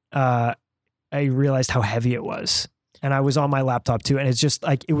I realized how heavy it was. And I was on my laptop too. And it's just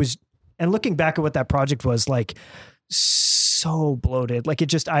like, and looking back at what that project was like, so bloated. Like it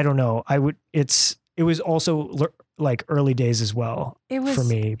just, I don't know. It was also like early days as well for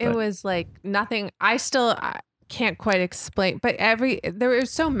me. It was like nothing. I can't quite explain, but there was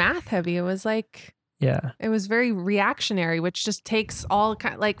so math heavy. It was like, it was very reactionary, which just takes all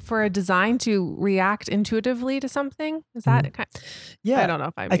kind like for a design to react intuitively to something. Is that I don't know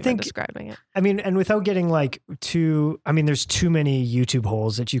if I'm even describing it. I mean, and without getting like there's too many YouTube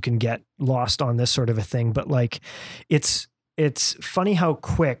holes that you can get lost on this sort of a thing, but like it's funny how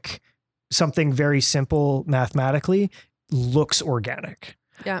quick something very simple mathematically looks organic.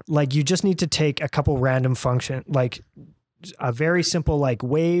 Yeah. Like you just need to take a couple random function, like a very simple like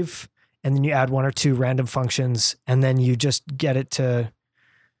wave, and then you add 1 or 2 random functions, and then you just get it to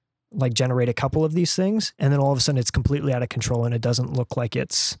like generate a couple of these things. And then all of a sudden it's completely out of control, and it doesn't look like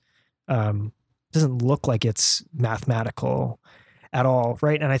it's mathematical at all.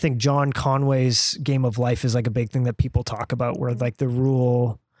 Right. And I think John Conway's Game of Life is like a big thing that people talk about, where like the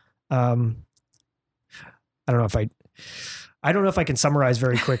rule, I don't know if I can summarize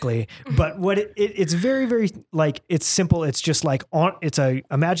very quickly, but what it's very, very like, it's simple. It's just like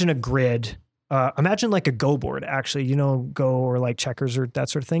imagine a grid, imagine like a Go board, actually, Go or like checkers or that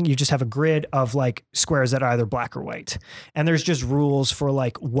sort of thing. You just have a grid of like squares that are either black or white. And there's just rules for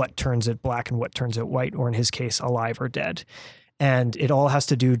like what turns it black and what turns it white, or in his case, alive or dead. And it all has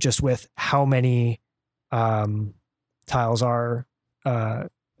to do just with how many tiles are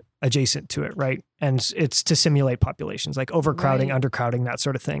adjacent to it, right? And it's to simulate populations, like overcrowding, undercrowding, that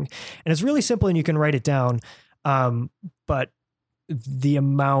sort of thing. And it's really simple, and you can write it down. But the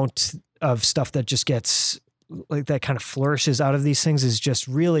amount of stuff that just gets like that kind of flourishes out of these things is just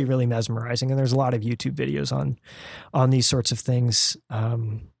really, really mesmerizing. And there's a lot of YouTube videos on these sorts of things.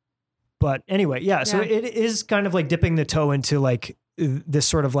 But anyway, so it is kind of like dipping the toe into like this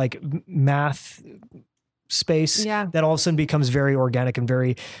sort of like math space that all of a sudden becomes very organic and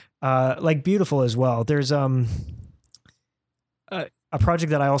very like beautiful as well. There's a project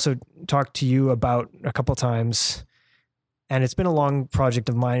that I also talked to you about a couple times, and it's been a long project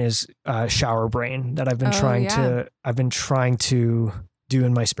of mine, is Shower Brain, that I've been trying to do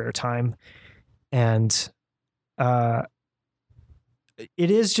in my spare time. And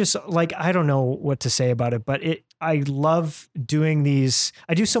it is just like, I don't know what to say about it, but I love doing these.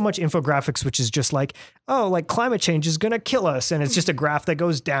 I do so much infographics, which is just like, oh, like climate change is going to kill us. And it's just a graph that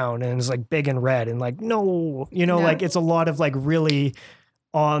goes down and is like big and red and like, no, like it's a lot of like really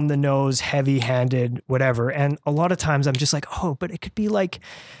on the nose, heavy handed, whatever. And a lot of times I'm just like, oh, but it could be like,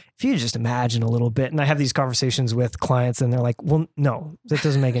 if you just imagine a little bit. And I have these conversations with clients and they're like, well, no, that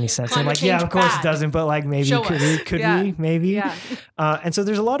doesn't make any sense. I'm like, yeah, of course it doesn't, but like maybe could we, maybe. Yeah. And so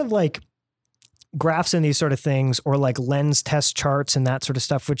there's a lot of like graphs in these sort of things, or like lens test charts and that sort of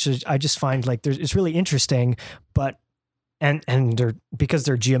stuff, which is, I just find like it's really interesting, but and they're, because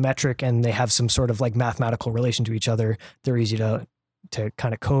they're geometric and they have some sort of like mathematical relation to each other, they're easy to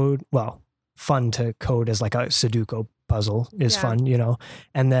kind of code. Well, fun to code as like a Sudoku puzzle is fun,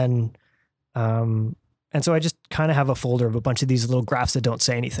 and then and so I just kind of have a folder of a bunch of these little graphs that don't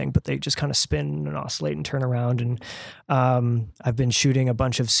say anything, but they just kind of spin and oscillate and turn around. And I've been shooting a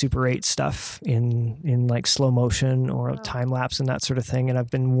bunch of Super 8 stuff in like slow motion or time lapse and that sort of thing. And I've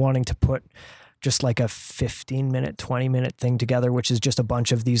been wanting to put just like a 15-minute, 20-minute thing together, which is just a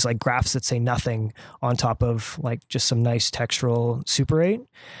bunch of these like graphs that say nothing on top of like just some nice textural Super 8.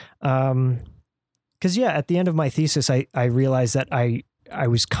 Because at the end of my thesis, I realized that I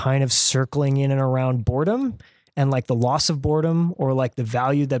was kind of circling in and around boredom and like the loss of boredom, or like the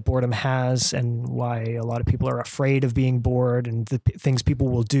value that boredom has, and why a lot of people are afraid of being bored and the things people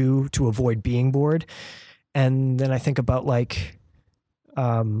will do to avoid being bored. And then I think about like,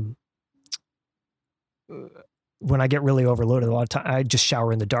 when I get really overloaded, a lot of time I just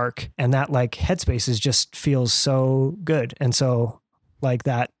shower in the dark, and that like headspace is just feels so good. And so like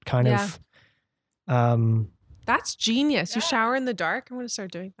that kind of, that's genius. You shower in the dark. I'm going to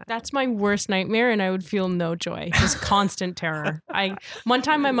start doing that. That's my worst nightmare, and I would feel no joy, just constant terror. One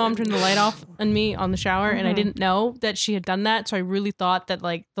time my mom turned the light off on me on the shower, and I didn't know that she had done that. So I really thought that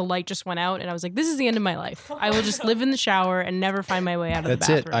like the light just went out, and I was like, this is the end of my life. I will just live in the shower and never find my way out of the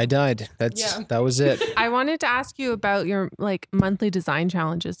bathroom. That's it. I died. That was it. I wanted to ask you about your like monthly design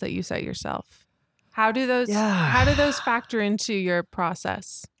challenges that you set yourself. How do those factor into your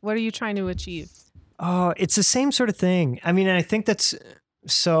process? What are you trying to achieve? Oh, it's the same sort of thing. I mean, and I think that's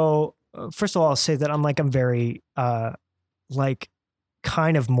so. First of all, I'll say that I'm very like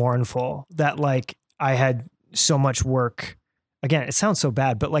kind of mournful that like I had so much work. Again, it sounds so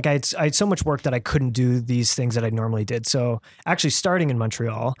bad, but like I had so much work that I couldn't do these things that I normally did. So actually, starting in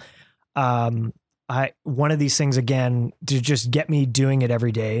Montreal, one of these things again to just get me doing it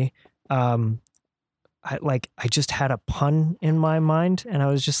every day. I just had a pun in my mind, and I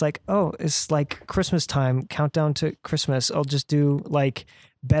was just like, oh, it's like Christmas time, countdown to Christmas. I'll just do like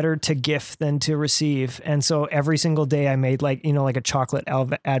better to gift than to receive. And so every single day I made like, like a chocolate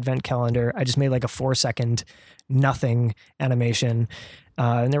advent calendar. I just made like a 4-second nothing animation.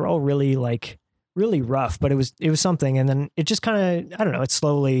 And they were all really like really rough, but it was something. And then it just kind of, I don't know, it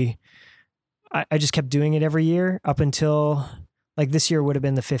slowly, I just kept doing it every year up until like this year would have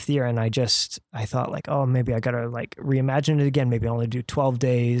been the 5th year. And I thought like, oh, maybe I got to like reimagine it again. Maybe I only do 12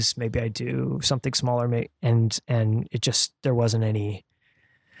 days. Maybe I do something smaller. And it just, there wasn't any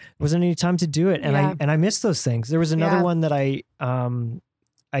time to do it. And I missed those things. There was another one that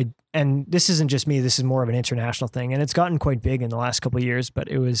and this isn't just me, this is more of an international thing, and it's gotten quite big in the last couple of years, but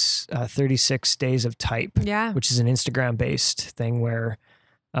it was 36 Days of Type, which is an Instagram based thing where,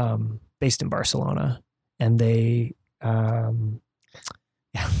 based in Barcelona, and they,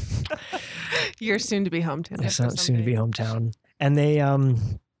 your soon to be hometown. Soon to be hometown. And they,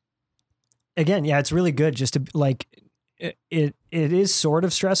 again, it's really good just to like, it is sort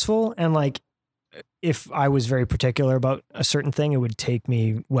of stressful. And like, if I was very particular about a certain thing, it would take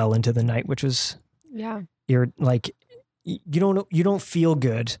me well into the night, which was, you're like, you don't feel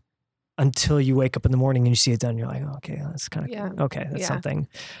good until you wake up in the morning and you see it done. You're like, oh, okay, that's kind of cool. Okay, that's something.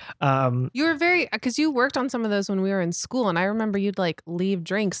 You were because you worked on some of those when we were in school, and I remember you'd like leave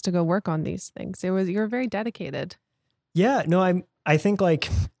drinks to go work on these things. You were very dedicated. Yeah, no, I think like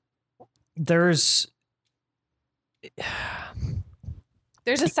there's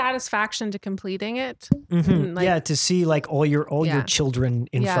a satisfaction to completing it. Mm-hmm. Like, to see like all your children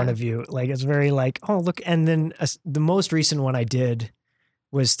in front of you. Like it's very like, oh, look. And then the most recent one I did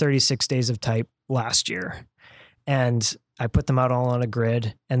was 36 Days of Type last year. And I put them out all on a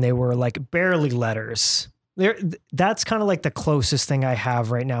grid, and they were like barely letters. That's kind of like the closest thing I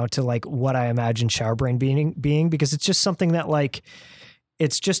have right now to like what I imagine Showerbrain being, because it's just something that like,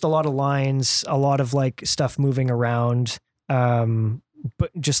 it's just a lot of lines, a lot of like stuff moving around,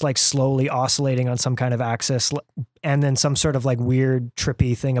 but just like slowly oscillating on some kind of axis, and then some sort of like weird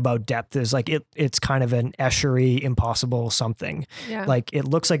trippy thing about depth is like it's kind of an Escher-y impossible something. Yeah. Like it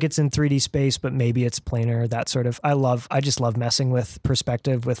looks like it's in 3D space, but maybe it's planar, that sort of. I just love messing with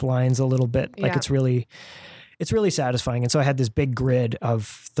perspective, with lines a little bit. Like it's really satisfying. And so I had this big grid of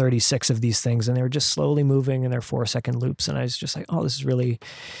 36 of these things, and they were just slowly moving in their 4-second loops. And I was just like, oh, this is really,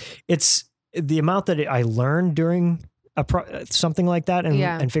 it's the amount that I learned during something like that,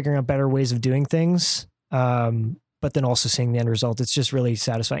 and figuring out better ways of doing things. But then also seeing the end result, it's just really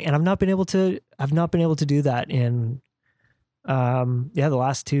satisfying. And I've not been able to do that in, the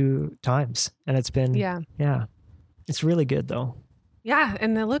last 2 times. And it's been, it's really good though. Yeah.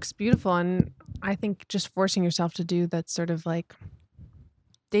 And it looks beautiful. And I think just forcing yourself to do that sort of like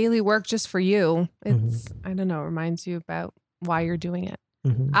daily work just for you, it's, I don't know, reminds you about why you're doing it.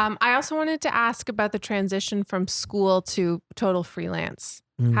 I also wanted to ask about the transition from school to total freelance.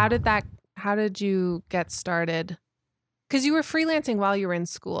 How did you get started? Because you were freelancing while you were in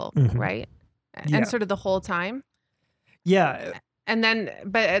school, right? And sort of the whole time. Yeah. And then,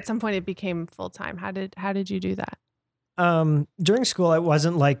 but at some point it became full time. How did you do that? During school, I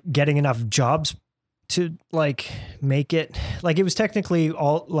wasn't like getting enough jobs to like make it, like it was technically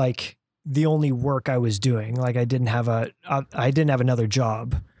all like the only work I was doing. Like I didn't have another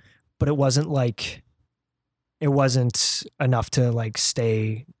job, but it wasn't enough to like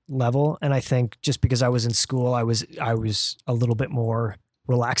stay level. And I think just because I was in school, I was a little bit more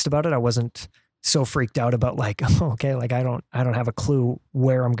relaxed about it. I wasn't so freaked out about like, oh, okay, like I don't have a clue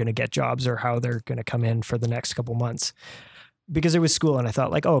where I'm going to get jobs or how they're going to come in for the next couple months, because it was school. And I thought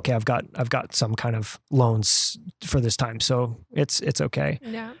like, oh, okay, I've got some kind of loans for this time. So it's okay.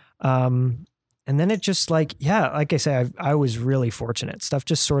 Yeah. And then it just like, like I say, I was really fortunate. Stuff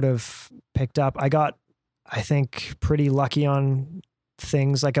just sort of picked up. I got, I think, pretty lucky on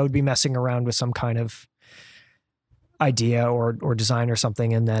things. Like I would be messing around with some kind of idea or design or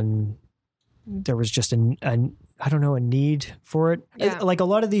something, and then there was just a need for it. Yeah. Like a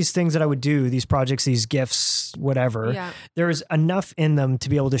lot of these things that I would do, these projects, these GIFs, whatever, there was enough in them to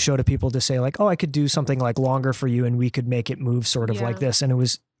be able to show to people to say like, oh, I could do something like longer for you and we could make it move sort of like this. And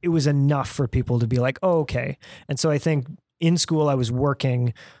it was enough for people to be like, oh, okay. And so I think in school I was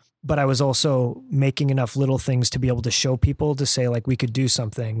working, but I was also making enough little things to be able to show people to say like, we could do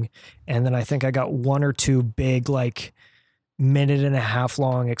something. And then I think I got 1 or 2 big, like 1.5-minute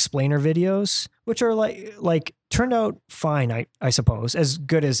long explainer videos, which are like turned out fine. I suppose as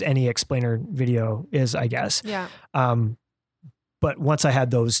good as any explainer video is, I guess. Yeah. But once I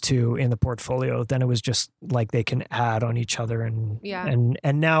had those 2 in the portfolio, then it was just like they can add on each other. And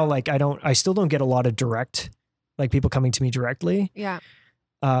now like I still don't get a lot of direct, like people coming to me directly. Yeah.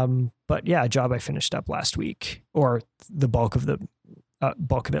 But yeah, a job I finished up last week, or the bulk of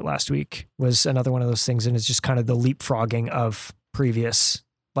it last week, was another one of those things. And it's just kind of the leapfrogging of previous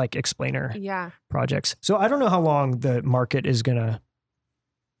like explainer projects. So I don't know how long the market is going to,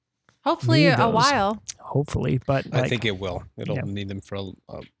 hopefully a while. Hopefully, but I think it will. It'll need them for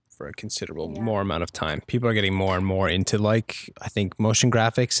a considerable more amount of time. People are getting more and more into like, I think, motion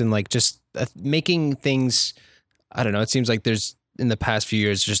graphics and like just making things. I don't know. It seems like there's in the past few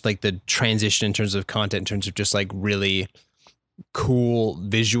years just like the transition in terms of content, in terms of just like really cool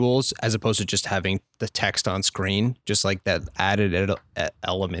visuals, as opposed to just having the text on screen, just like that added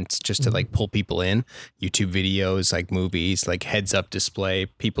element just to like pull people in. YouTube videos, like movies, like heads up display,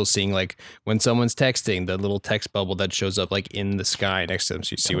 people seeing like when someone's texting, the little text bubble that shows up like in the sky next to them,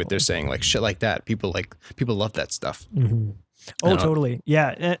 so you see what they're saying, like shit like that. People love that stuff. Oh, totally.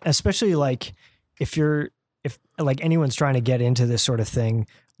 Yeah. Especially like if like anyone's trying to get into this sort of thing,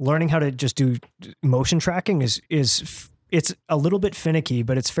 learning how to just do motion tracking is it's a little bit finicky,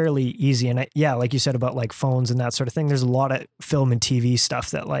 but it's fairly easy. And like you said about like phones and that sort of thing, there's a lot of film and TV stuff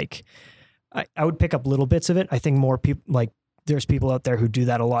that like I would pick up little bits of it. I think more people, like there's people out there who do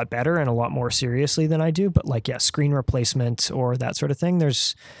that a lot better and a lot more seriously than I do. But like, screen replacement or that sort of thing.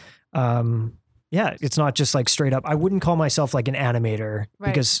 There's, it's not just like straight up. I wouldn't call myself like an animator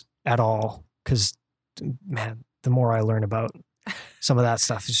because man, the more I learn about some of that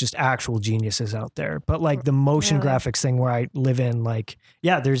stuff, is just actual geniuses out there. But like the motion graphics thing where I live in, like,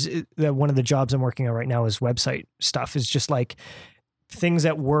 there's one of the jobs I'm working on right now is website stuff. Is just like things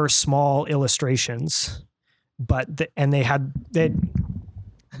that were small illustrations, but they had. Sorry.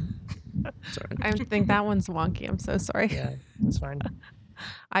 I think that one's wonky. I'm so sorry. Yeah, it's fine.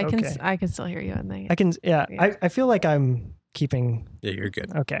 I can Okay. I can still hear you on that. I can, yeah. Yeah. I feel like I'm keeping. Yeah, you're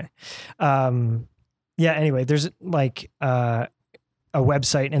good. Okay. Yeah. Anyway, there's like a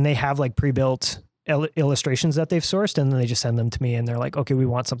website, and they have like pre-built illustrations that they've sourced, and then they just send them to me, and they're like, okay, we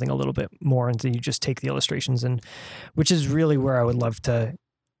want something a little bit more, and then you just take the illustrations, and which is really where I would love to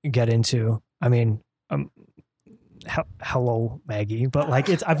get into. I mean, hello Maggie, but like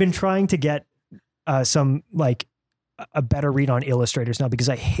I've been trying to get some like a better read on illustrators now, because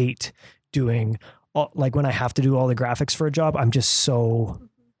I hate doing like when I have to do all the graphics for a job. I'm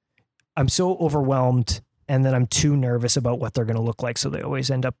so overwhelmed, and then I'm too nervous about what they're going to look like. So they always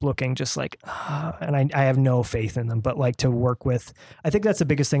end up looking just like, and I have no faith in them. But like to work with, I think that's the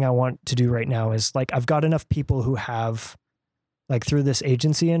biggest thing I want to do right now is like, I've got enough people who have like through this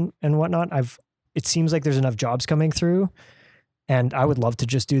agency and whatnot, it seems like there's enough jobs coming through, and I would love to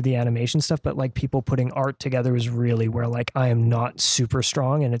just do the animation stuff, but like people putting art together is really where like I am not super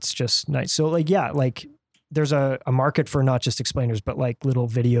strong, and it's just nice. So like, yeah, like there's a market for not just explainers, but like little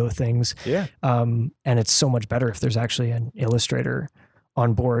video things. Yeah. And it's so much better if there's actually an illustrator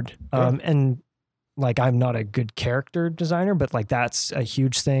on board. Yeah. And like, I'm not a good character designer, but like that's a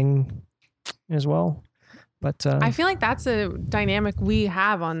huge thing as well. But I feel like that's a dynamic we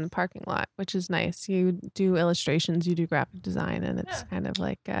have on the parking lot, which is nice. You do illustrations, you do graphic design, and it's kind of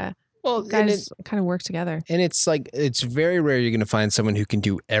like Well, guys kind of work together. And it's like, it's very rare you're going to find someone who can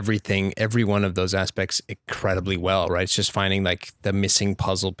do everything, every one of those aspects incredibly well, right? It's just finding like the missing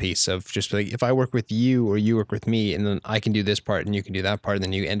puzzle piece of just like, if I work with you or you work with me, and then I can do this part and you can do that part, and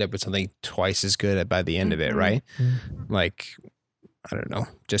then you end up with something twice as good by the end of it, right? Like, I don't know,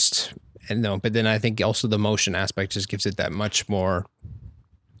 just, and no, but then I think also the motion aspect just gives it that much more,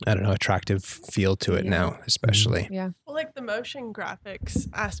 I don't know, attractive feel to it now, especially. Yeah. Well, like the motion graphics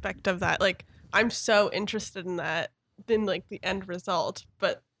aspect of that, like I'm so interested in that than like the end result,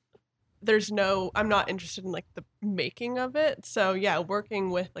 but I'm not interested in like the making of it. So yeah,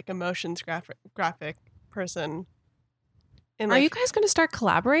 working with like a motions graphic person. And Are you guys going to start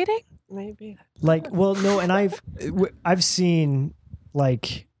collaborating? maybe like, well, no, and I've seen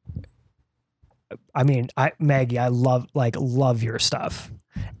like, I mean, Maggie, I love your stuff.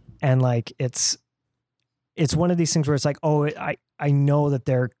 And like, it's one of these things where it's like, oh, I know that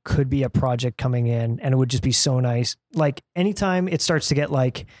there could be a project coming in, and it would just be so nice. Like anytime it starts to get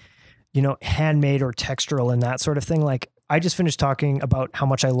like, you know, handmade or textural and that sort of thing. Like I just finished talking about how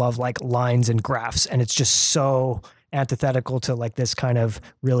much I love like lines and graphs, and it's just so antithetical to like this kind of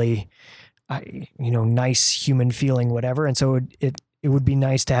really, nice human feeling, whatever. And so it would be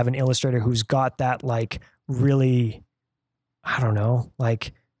nice to have an illustrator who's got that like really, I don't know,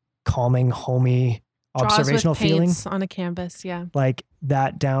 like calming, homey, observational Draws with feeling paints on a canvas. Yeah. like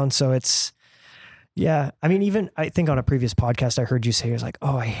that down. So it's, yeah. I mean, even I think on a previous podcast, I heard you say, it's like,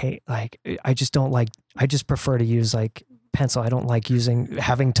 oh, I just prefer to use like pencil. I don't like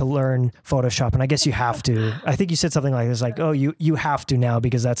having to learn Photoshop. And I guess you have to. I think you said something like this, like, oh, you have to now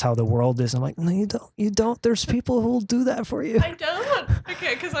because that's how the world is. I'm like, no, you don't. There's people who will do that for you. I don't.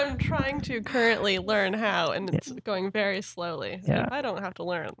 Okay, because I'm trying to currently learn how, and it's going very slowly. So Yeah. I don't have to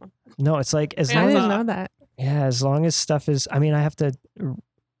learn. No, it's like as Yeah, I long didn't as know that. as long as stuff is. I mean,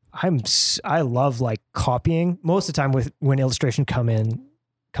 I love like copying. Most of the time when illustration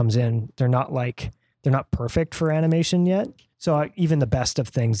comes in, they're not perfect for animation yet. So even the best of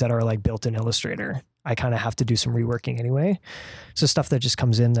things that are like built in Illustrator, I kind of have to do some reworking anyway. So stuff that just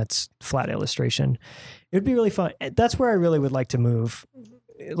comes in that's flat illustration, it would be really fun. That's where I really would like to move.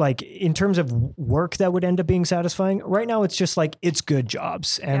 Like in terms of work that would end up being satisfying. Right now, it's just like, it's good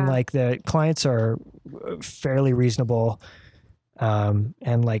jobs, and like the clients are fairly reasonable.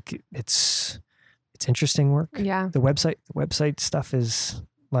 And like, it's interesting work. Yeah. The website stuff is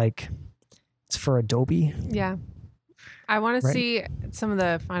like, it's for Adobe. Yeah. I want to Right. see some of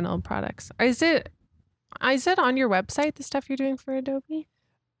the final products. Is it on your website, the stuff you're doing for Adobe?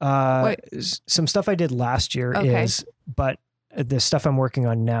 Some stuff I did last year Okay. is, but the stuff I'm working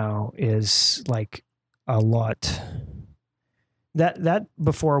on now is like a lot. That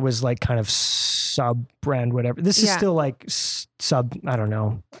before was like kind of sub brand, whatever. This is Yeah. still like sub, I don't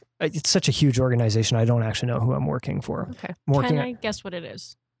know. It's such a huge organization. I don't actually know who I'm working for. Okay. I'm working Can at, I guess what it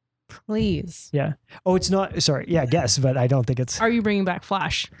is? Please. oh, it's not, sorry. Yeah, guess, but I don't think it's, Are you bringing back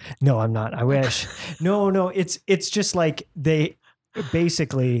Flash? no, I'm not. I wish. No, it's just like they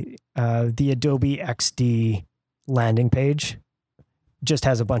basically, the Adobe XD landing page just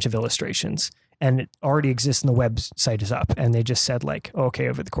has a bunch of illustrations, and it already exists, and the website is up, and they just said like, okay,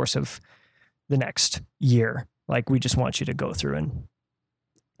 over the course of the next year, like we just want you to go through and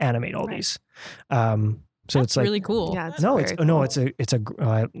animate all Right. these. So That's it's like, really cool. Yeah, no, very cool. it's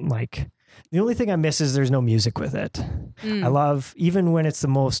like, the only thing I miss is there's no music with it. Mm. I love, even when it's the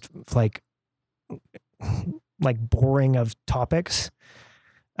most like boring of topics,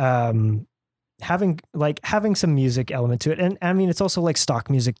 having some music element to it. And I mean, it's also like stock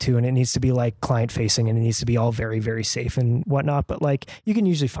music too, and it needs to be like client facing, and it needs to be all very, very safe and whatnot. But like, you can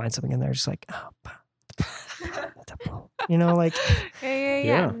usually find something in there just like, you know, like,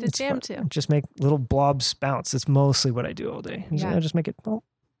 Yeah. To it's jam fun. to. Just make little blobs bounce. That's mostly what I do all day. Yeah. Just make it,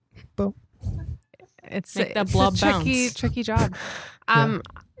 It's Make that it's blob a tricky, bounce. tricky job.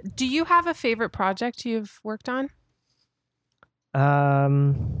 Do you have a favorite project you've worked on?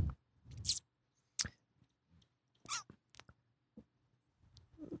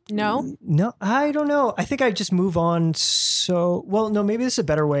 No. No, I don't know. I think I just move on. So, well, no, maybe this is a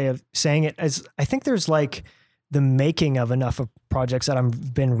better way of saying it. As I think there's like the making of enough of projects that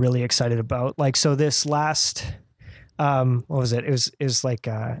I've been really excited about. Like, so this last, what was it? It was like,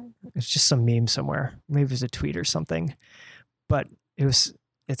 it's just some meme somewhere. Maybe it was a tweet or something, but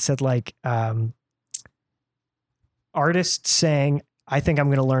it said like, artists saying, I think I'm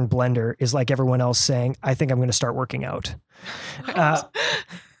going to learn Blender is like everyone else saying, I think I'm going to start working out.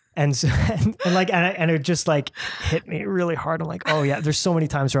 And it just like hit me really hard. I'm like, oh yeah, there's so many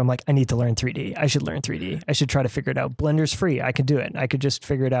times where I'm like, I need to learn 3D. I should learn 3D. I should try to figure it out. Blender's free. I could do it. I could just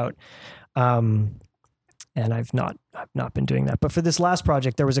figure it out. And I've not been doing that. But for this last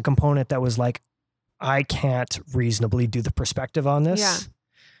project, there was a component that was like, I can't reasonably do the perspective on this. Yeah.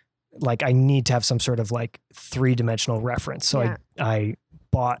 Like I need to have some sort of like 3-dimensional reference. So Yeah. I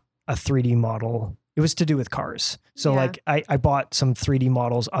bought a 3D model. It was to do with cars. So Yeah. like I bought some 3D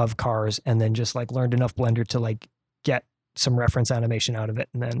models of cars and then just like learned enough Blender to like get some reference animation out of it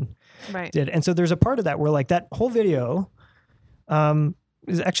and then Right. did. And so there's a part of that where like that whole video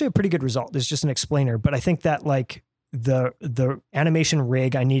is actually a pretty good result. There's just an explainer, but I think that like the animation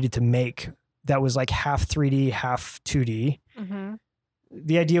rig I needed to make that was like half 3D, half 2D. Mm-hmm.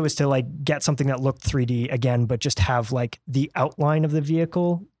 The idea was to like get something that looked 3D again, but just have like the outline of the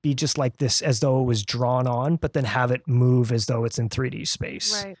vehicle be just like this as though it was drawn on, but then have it move as though it's in 3D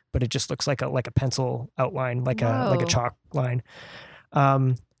space. Right. But it just looks like a pencil outline, like Whoa. a chalk line. So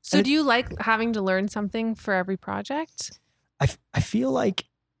And do you like having to learn something for every project? I feel like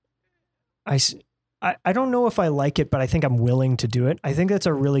I don't know if I like it, but I think I'm willing to do it. I think that's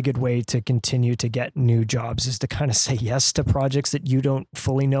a really good way to continue to get new jobs is to kind of say yes to projects that you don't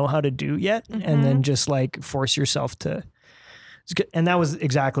fully know how to do yet. And then just like force yourself to. And that was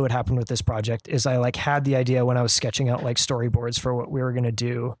exactly what happened with this project is I like had the idea when I was sketching out like storyboards for what we were going to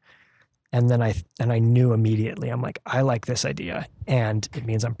do. And then I knew immediately, I'm like, I like this idea. And it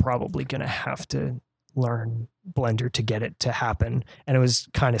means I'm probably going to have to learn Blender to get it to happen. And it was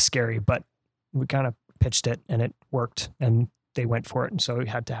kind of scary, but we kind of pitched it and it worked and they went for it. And so it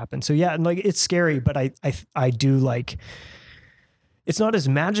had to happen. So yeah, and like, it's scary, but I do like, it's not as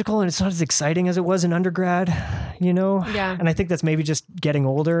magical and it's not as exciting as it was in undergrad, you know? Yeah. And I think that's maybe just getting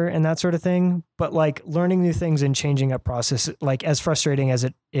older and that sort of thing. But like learning new things and changing up process, like as frustrating as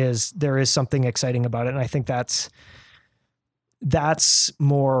it is, there is something exciting about it. And I think that's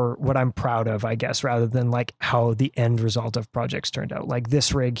more what I'm proud of, I guess, rather than like how the end result of projects turned out, like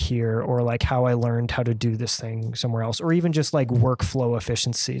this rig here, or like how I learned how to do this thing somewhere else, or even just like workflow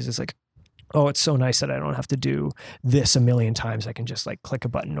efficiencies. It's like, oh, it's so nice that I don't have to do this a million times. I can just like click a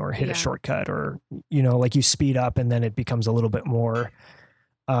button or hit a shortcut, or, you know, like you speed up and then it becomes a little bit more.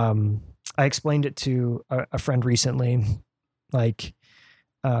 I explained it to a friend recently, like,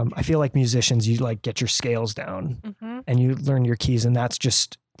 I feel like musicians, you like get your scales down and you learn your keys, and that's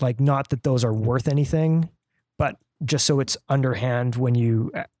just like, not that those are worth anything, but just so it's underhand when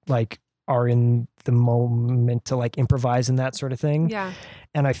you like are in the moment to like improvise and that sort of thing. Yeah.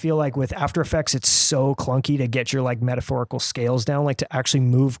 And I feel like with After Effects, it's so clunky to get your like metaphorical scales down, like to actually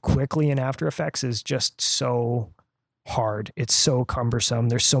move quickly in After Effects is just so hard. It's so cumbersome.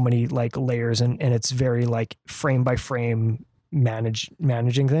 There's so many like layers and it's very like frame by frame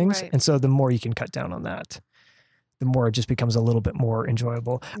managing things. Right. And so the more you can cut down on that, the more it just becomes a little bit more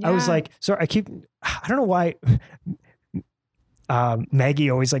enjoyable. Yeah. I was like, so I don't know why Maggie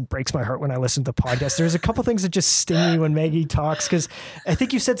always like breaks my heart when I listen to podcasts. There's a couple things that just sting me when Maggie talks, because I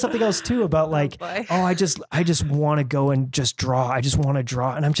think you said something else too about like, I just want to go and just draw. I just want to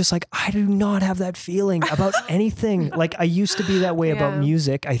draw. And I'm just like, I do not have that feeling about anything. Like I used to be that way about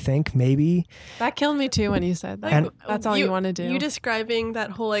music, I think maybe. That killed me too when you said that. And that's all you want to do. You describing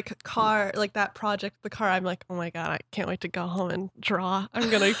that whole like car, like that project, the car, I'm like, oh my God, I can't wait to go home and draw. I'm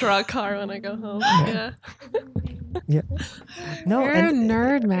going to draw a car when I go home. Yeah. Yeah. No, You're a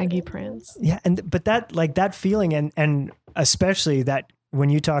nerd, Maggie Prince. Yeah, but that feeling and especially that when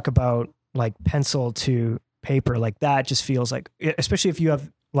you talk about like pencil to paper, like that just feels like, especially if you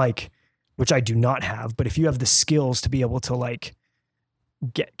have like, which I do not have, but if you have the skills to be able to like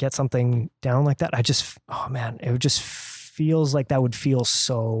get something down like that, oh man, it just feels like that would feel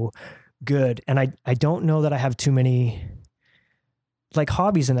so good. And I don't know that I have too many like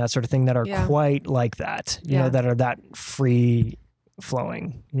hobbies and that sort of thing that are quite like that, you know, that are that free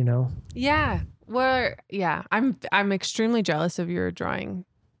flowing, you know? Yeah. I'm extremely jealous of your drawing,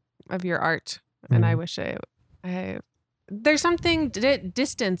 of your art. And I wish there's something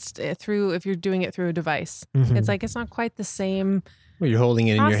distanced through, if you're doing it through a device. Mm-hmm. It's like, it's not quite the same. Well, you're holding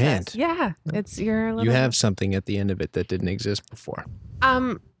it process. in your hand. Yeah. It's your little... You have something at the end of it that didn't exist before.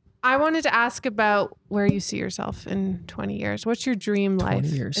 I wanted to ask about where you see yourself in 20 years. What's your dream 20 life?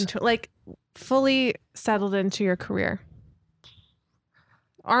 years. Like fully settled into your career.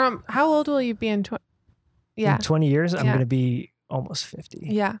 How old will you be in 20? Yeah. In 20 years, I'm going to be almost 50.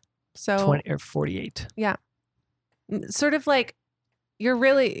 Yeah. So 20 or 48. Yeah. Sort of like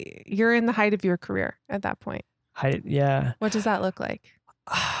you're in the height of your career at that point. Yeah. What does that look like?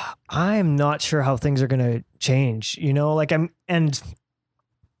 I'm not sure how things are going to change, you know, like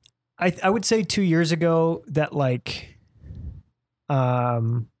I would say 2 years ago that like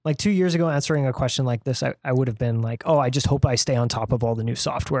 2 years ago answering a question like this, I would have been like, oh, I just hope I stay on top of all the new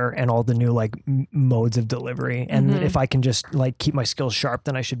software and all the new like modes of delivery. And if I can just like keep my skills sharp,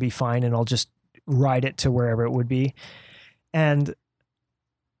 then I should be fine. And I'll just ride it to wherever it would be. And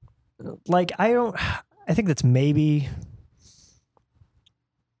like, I think that's maybe,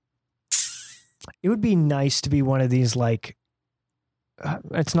 it would be nice to be one of these like,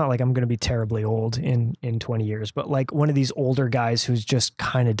 it's not like I'm going to be terribly old in 20 years, but like one of these older guys who's just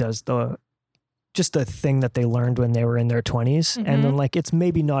kind of does the thing that they learned when they were in their 20s. And then like, it's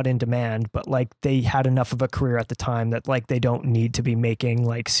maybe not in demand, but like they had enough of a career at the time that like, they don't need to be making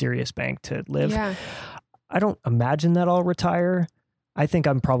like serious bank to live. Yeah. I don't imagine that I'll retire. I think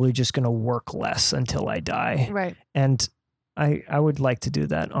I'm probably just going to work less until I die. Right. And I would like to do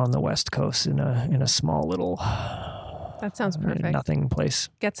that on the West Coast in a small little... That sounds perfect. Nothing place.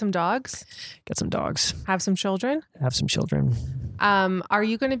 Get some dogs. Get some dogs. Have some children. Have some children. Are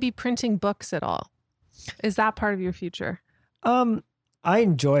you going to be printing books at all? Is that part of your future? I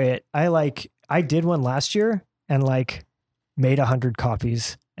enjoy it. I did one last year and like made 100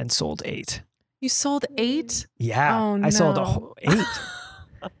 copies and sold 8. You sold 8? Yeah. Oh, no. I sold 8. It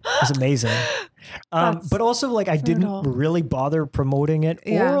was amazing. But also like I didn't really bother promoting it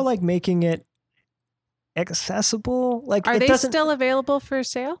or like making it accessible. Like, are they still available for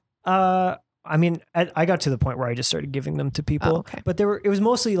sale? I mean, I got to the point where I just started giving them to people. Oh, okay. But it was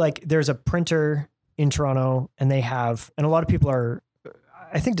mostly like there's a printer in Toronto, and a lot of people are,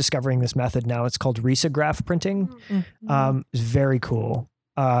 I think, discovering this method now. It's called risograph printing. It's very cool.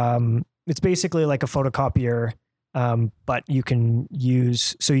 It's basically like a photocopier, but you can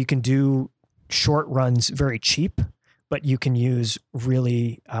do short runs very cheap, but you can use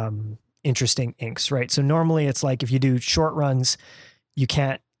really interesting inks, right? So normally it's like if you do short runs, you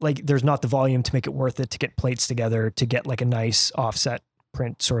can't, like, there's not the volume to make it worth it to get plates together to get like a nice offset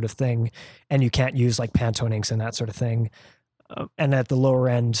print sort of thing. And you can't use like Pantone inks and that sort of thing. And at the lower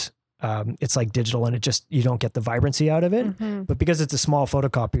end, it's like digital and you don't get the vibrancy out of it. But because it's a small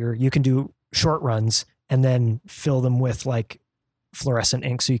photocopier, you can do short runs and then fill them with like fluorescent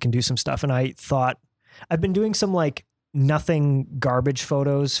ink so you can do some stuff. And I thought I've been doing some like nothing garbage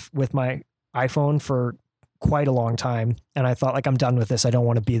photos with my iPhone for quite a long time. And I thought like, I'm done with this. I don't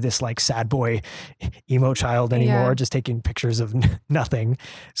want to be this like sad boy emo child anymore, just taking pictures of nothing.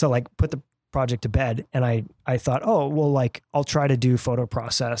 So like put the project to bed. And I thought, oh, well, like I'll try to do photo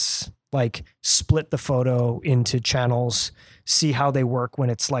process, like split the photo into channels, see how they work when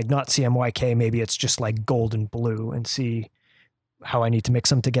it's like not CMYK, maybe it's just like gold and blue, and see how I need to mix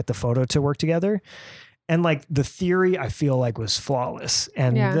them to get the photo to work together. And like the theory I feel like was flawless,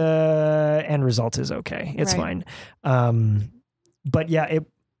 and the end result is okay. It's fine. But yeah,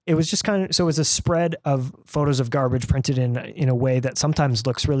 it was just kind of, so it was a spread of photos of garbage printed in a way that sometimes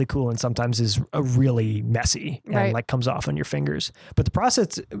looks really cool and sometimes is really messy and like comes off on your fingers. But the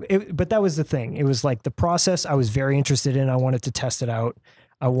process, but that was the thing. It was like the process I was very interested in. I wanted to test it out.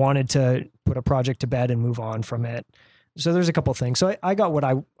 I wanted to put a project to bed and move on from it. So there's a couple of things. So I got what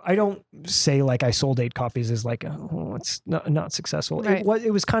I don't say like I sold 8 copies is like, oh, it's not successful. Right.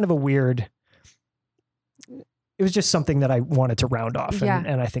 It was kind of a weird, it was just something that I wanted to round off.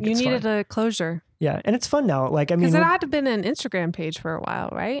 And I think you it's needed fine. a closure. Yeah. And it's fun now. Like, I mean, Because it had been an Instagram page for a while,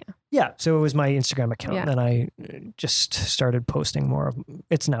 right? yeah. So it was my Instagram account. Yeah. Then I just started posting more of,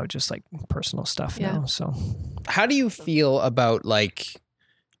 it's now just like personal stuff now. So How do you feel about like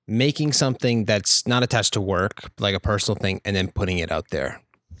making something that's not attached to work, like a personal thing, and then putting it out there?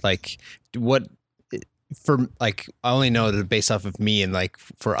 Like what for, like, I only know that based off of me and like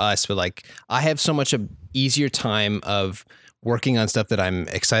for us, but like I have so much easier time of working on stuff that I'm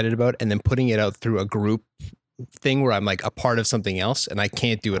excited about and then putting it out through a group thing where I'm like a part of something else and I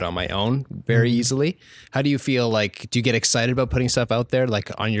can't do it on my own very easily. How do you feel? Like, do you get excited about putting stuff out there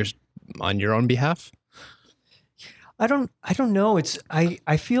like on your own behalf? I don't know.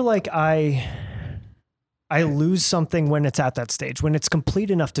 I feel like I lose something when it's at that stage, when it's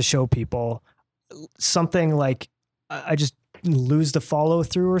complete enough to show people something. Like I just lose the follow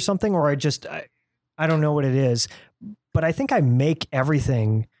through or something, or I don't know what it is, but I think I make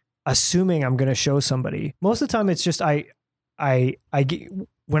everything assuming I'm going to show somebody. Most of the time it's just, I get,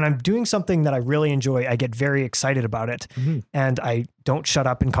 when I'm doing something that I really enjoy, I get very excited about it, and I don't shut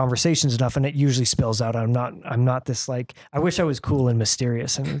up in conversations enough, and it usually spills out. I'm not this like, I wish I was cool and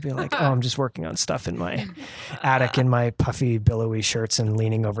mysterious and would be like, oh, I'm just working on stuff in my attic in my puffy, billowy shirts and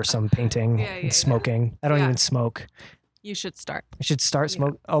leaning over some painting and smoking. I don't even smoke. You should start. I should start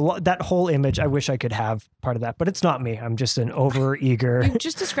smoke. A lot, that whole image, I wish I could have part of that, but it's not me. I'm just an over-eager. You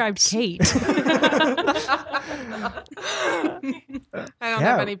just described Kate. I don't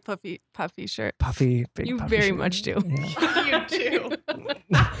have any puffy shirt. Puffy, big You puffy very shirt. much do. Yeah. You do.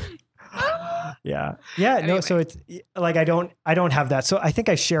 Yeah. No, Anyway. so it's like, I don't have that. So I think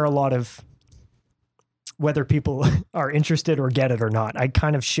I share a lot of, whether people are interested or get it or not, I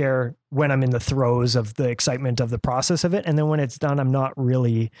kind of share when I'm in the throes of the excitement of the process of it. And then when it's done, I'm not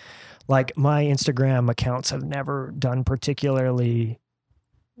really, like, my Instagram accounts have never done particularly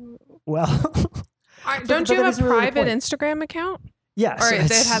well. Don't you that have isn't a really the private point. Instagram account? Yes. Or it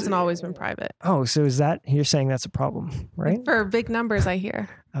hasn't always been private? Oh, so is that, you're saying that's a problem, right? For big numbers, I hear.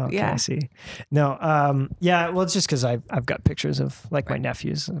 Okay, Yeah. I see. No, yeah, well, it's just because I've got pictures of like my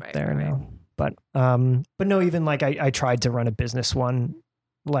nephews there now. But no, even like I tried to run a business one,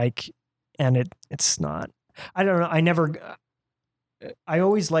 like, and it's not, I don't know. I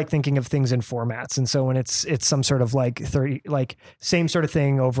always like thinking of things in formats. And so when it's some sort of like 30, like same sort of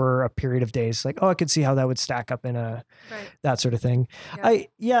thing over a period of days, like, oh, I could see how that would stack up in that sort of thing.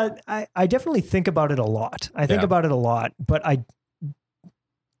 Yeah. I definitely think about it a lot. I think about it a lot, but I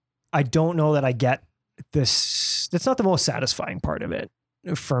don't know that I get this. That's not the most satisfying part of it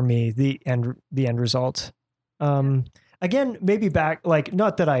for me, the end result. Again, maybe back, like,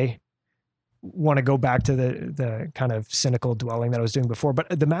 not that I want to go back to the kind of cynical dwelling that I was doing before, but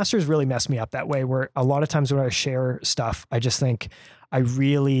the masters really messed me up that way, where a lot of times when I share stuff, I just think I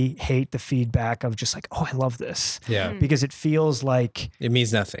really hate the feedback of just like, oh, I love this. Yeah. Because it feels like It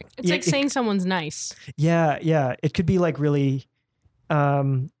means nothing. It's like saying someone's nice. Yeah. It could be like really,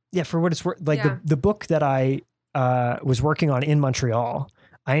 for what it's worth, like the book that I was working on in Montreal,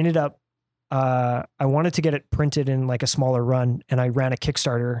 I ended up, I wanted to get it printed in like a smaller run, and I ran a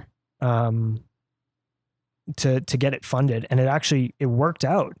Kickstarter to get it funded, and it worked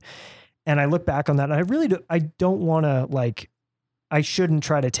out. And I look back on that, and I don't want to, like, I shouldn't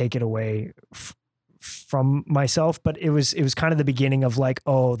try to take it away from myself, but it was kind of the beginning of like,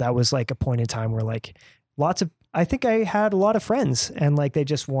 oh, that was like a point in time where like I think I had a lot of friends, and like they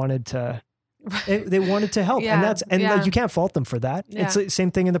just wanted to, they wanted to help. And like, you can't fault them for that. Yeah. It's the same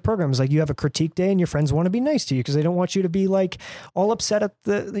thing in the program. It's like you have a critique day and your friends want to be nice to you because they don't want you to be like all upset at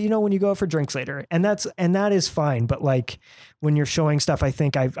when you go out for drinks later. And that is fine. But like when you're showing stuff, I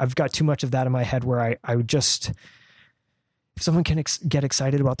think I've got too much of that in my head where I would just, if someone can get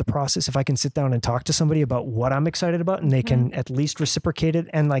excited about the process, if I can sit down and talk to somebody about what I'm excited about, and they can at least reciprocate it,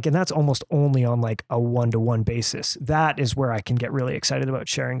 and that's almost only on like a one-to-one basis, that is where I can get really excited about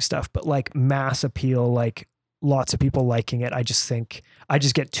sharing stuff. But like mass appeal, like lots of people liking it, I just think I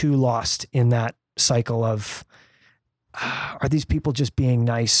just get too lost in that cycle of, are these people just being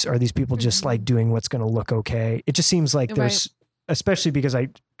nice? Are these people just like doing what's going to look okay? It just seems like there's, especially because I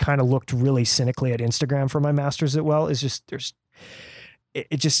kind of looked really cynically at Instagram for my masters as well, is just,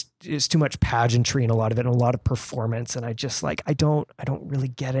 it just is too much pageantry in a lot of it, and a lot of performance. And I just like, I don't really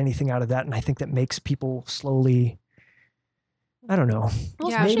get anything out of that. And I think that makes people slowly, I don't know. Well,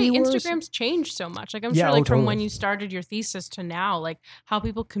 Yeah. especially maybe Instagram's changed so much. Like I'm Yeah, sure, like oh, from when totally. you started your thesis to now, like how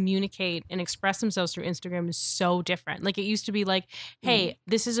people communicate and express themselves through Instagram is so different. Like it used to be like, hey,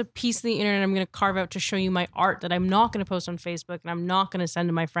 this is a piece of the internet I'm going to carve out to show you my art that I'm not going to post on Facebook and I'm not going to send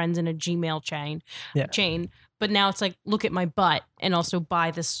to my friends in a Gmail chain. but now it's like, look at my butt and also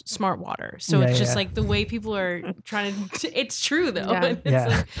buy this smart water. So it's just like the way people are trying to, it's true though. Yeah. And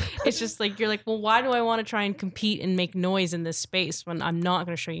it's like, it's just like, you're like, well, why do I want to try and compete and make noise in this space when I'm not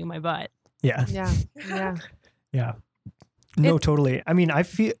going to show you my butt? Yeah. Yeah. No, totally. I mean, I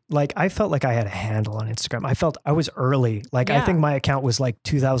felt like I had a handle on Instagram. I felt I was early. Like I think my account was like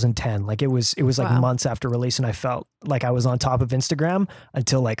 2010. Like it was like months after release, and I felt like I was on top of Instagram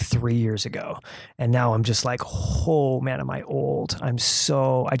until like 3 years ago. And now I'm just like, oh man, am I old? I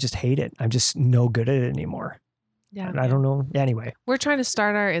just hate it. I'm just no good at it anymore. Yeah. And I don't know. Anyway, We're trying to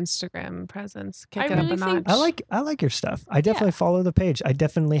start our Instagram presence. Kick it really up a think- notch. I like your stuff. I definitely follow the page. I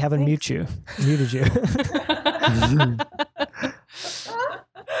definitely haven't muted you.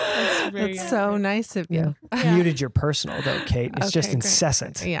 That's so nice of you. Muted your personal though, Kate. It's just Okay, great.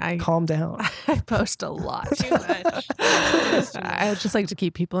 incessant. Yeah, Calm down. I post a lot. Too much. I would just like to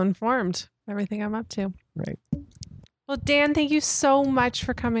keep people informed of everything I'm up to. Right. Well, Dan, thank you so much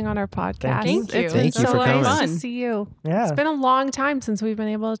for coming on our podcast. Thank you. It's Thank been you so for nice coming. to see you. Yeah. It's been a long time since we've been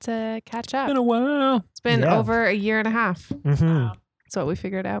able to catch up. Been a while. It's been Yeah. over a year and a half. Mm-hmm. That's what we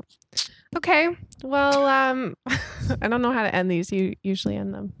figured out. Okay. Well, I don't know how to end these. You usually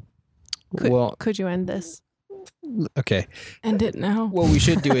end them. Could you end this? Okay. End it now. What we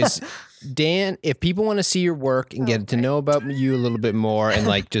should do is, Dan, if people want to see your work and get to know about you a little bit more and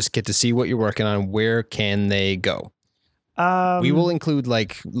like just get to see what you're working on, where can they go? We will include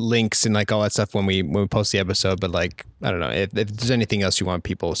like links and like all that stuff when we post the episode, but like, I don't know if there's anything else you want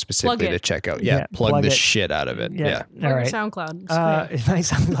people specifically to check out. Yeah. Plug the shit out of it. Yeah. All right. SoundCloud. It's great. My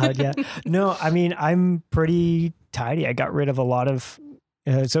SoundCloud. Yeah. No, I mean, I'm pretty tidy. I got rid of a lot of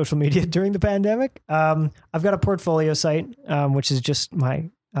social media during the pandemic. I've got a portfolio site, which is just my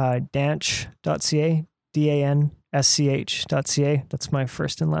dansch.ca, DANSCH.ca. That's my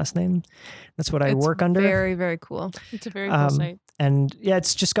first and last name. That's what I work under. Very, very cool. It's a very cool site. And yeah,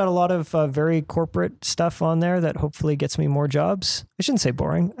 it's just got a lot of very corporate stuff on there that hopefully gets me more jobs. I shouldn't say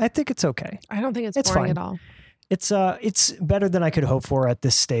boring. I think it's okay. I don't think it's fine. boring at all. It's better than I could hope for at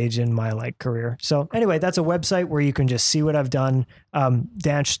this stage in my career. So anyway, that's a website where you can just see what I've done.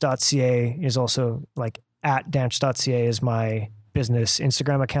 Dansch.ca is also at Dansch.ca is my business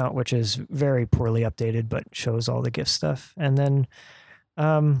Instagram account, which is very poorly updated, but shows all the gift stuff. And then,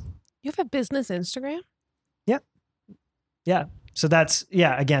 You have a business Instagram? yeah. So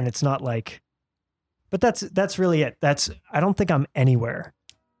again, it's not but that's really it. I don't think I'm anywhere.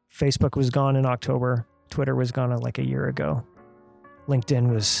 Facebook was gone in October. Twitter was gone a year ago.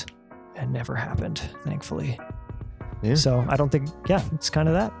 LinkedIn it never happened, thankfully. Yeah. So I don't think, it's kind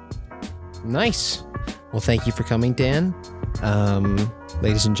of that. Nice. Well, thank you for coming, Dan.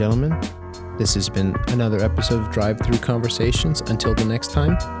 Ladies and gentlemen, this has been another episode of Drive Through Conversations. Until the next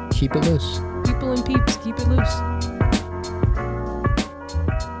time, keep it loose. People and peeps, keep it loose.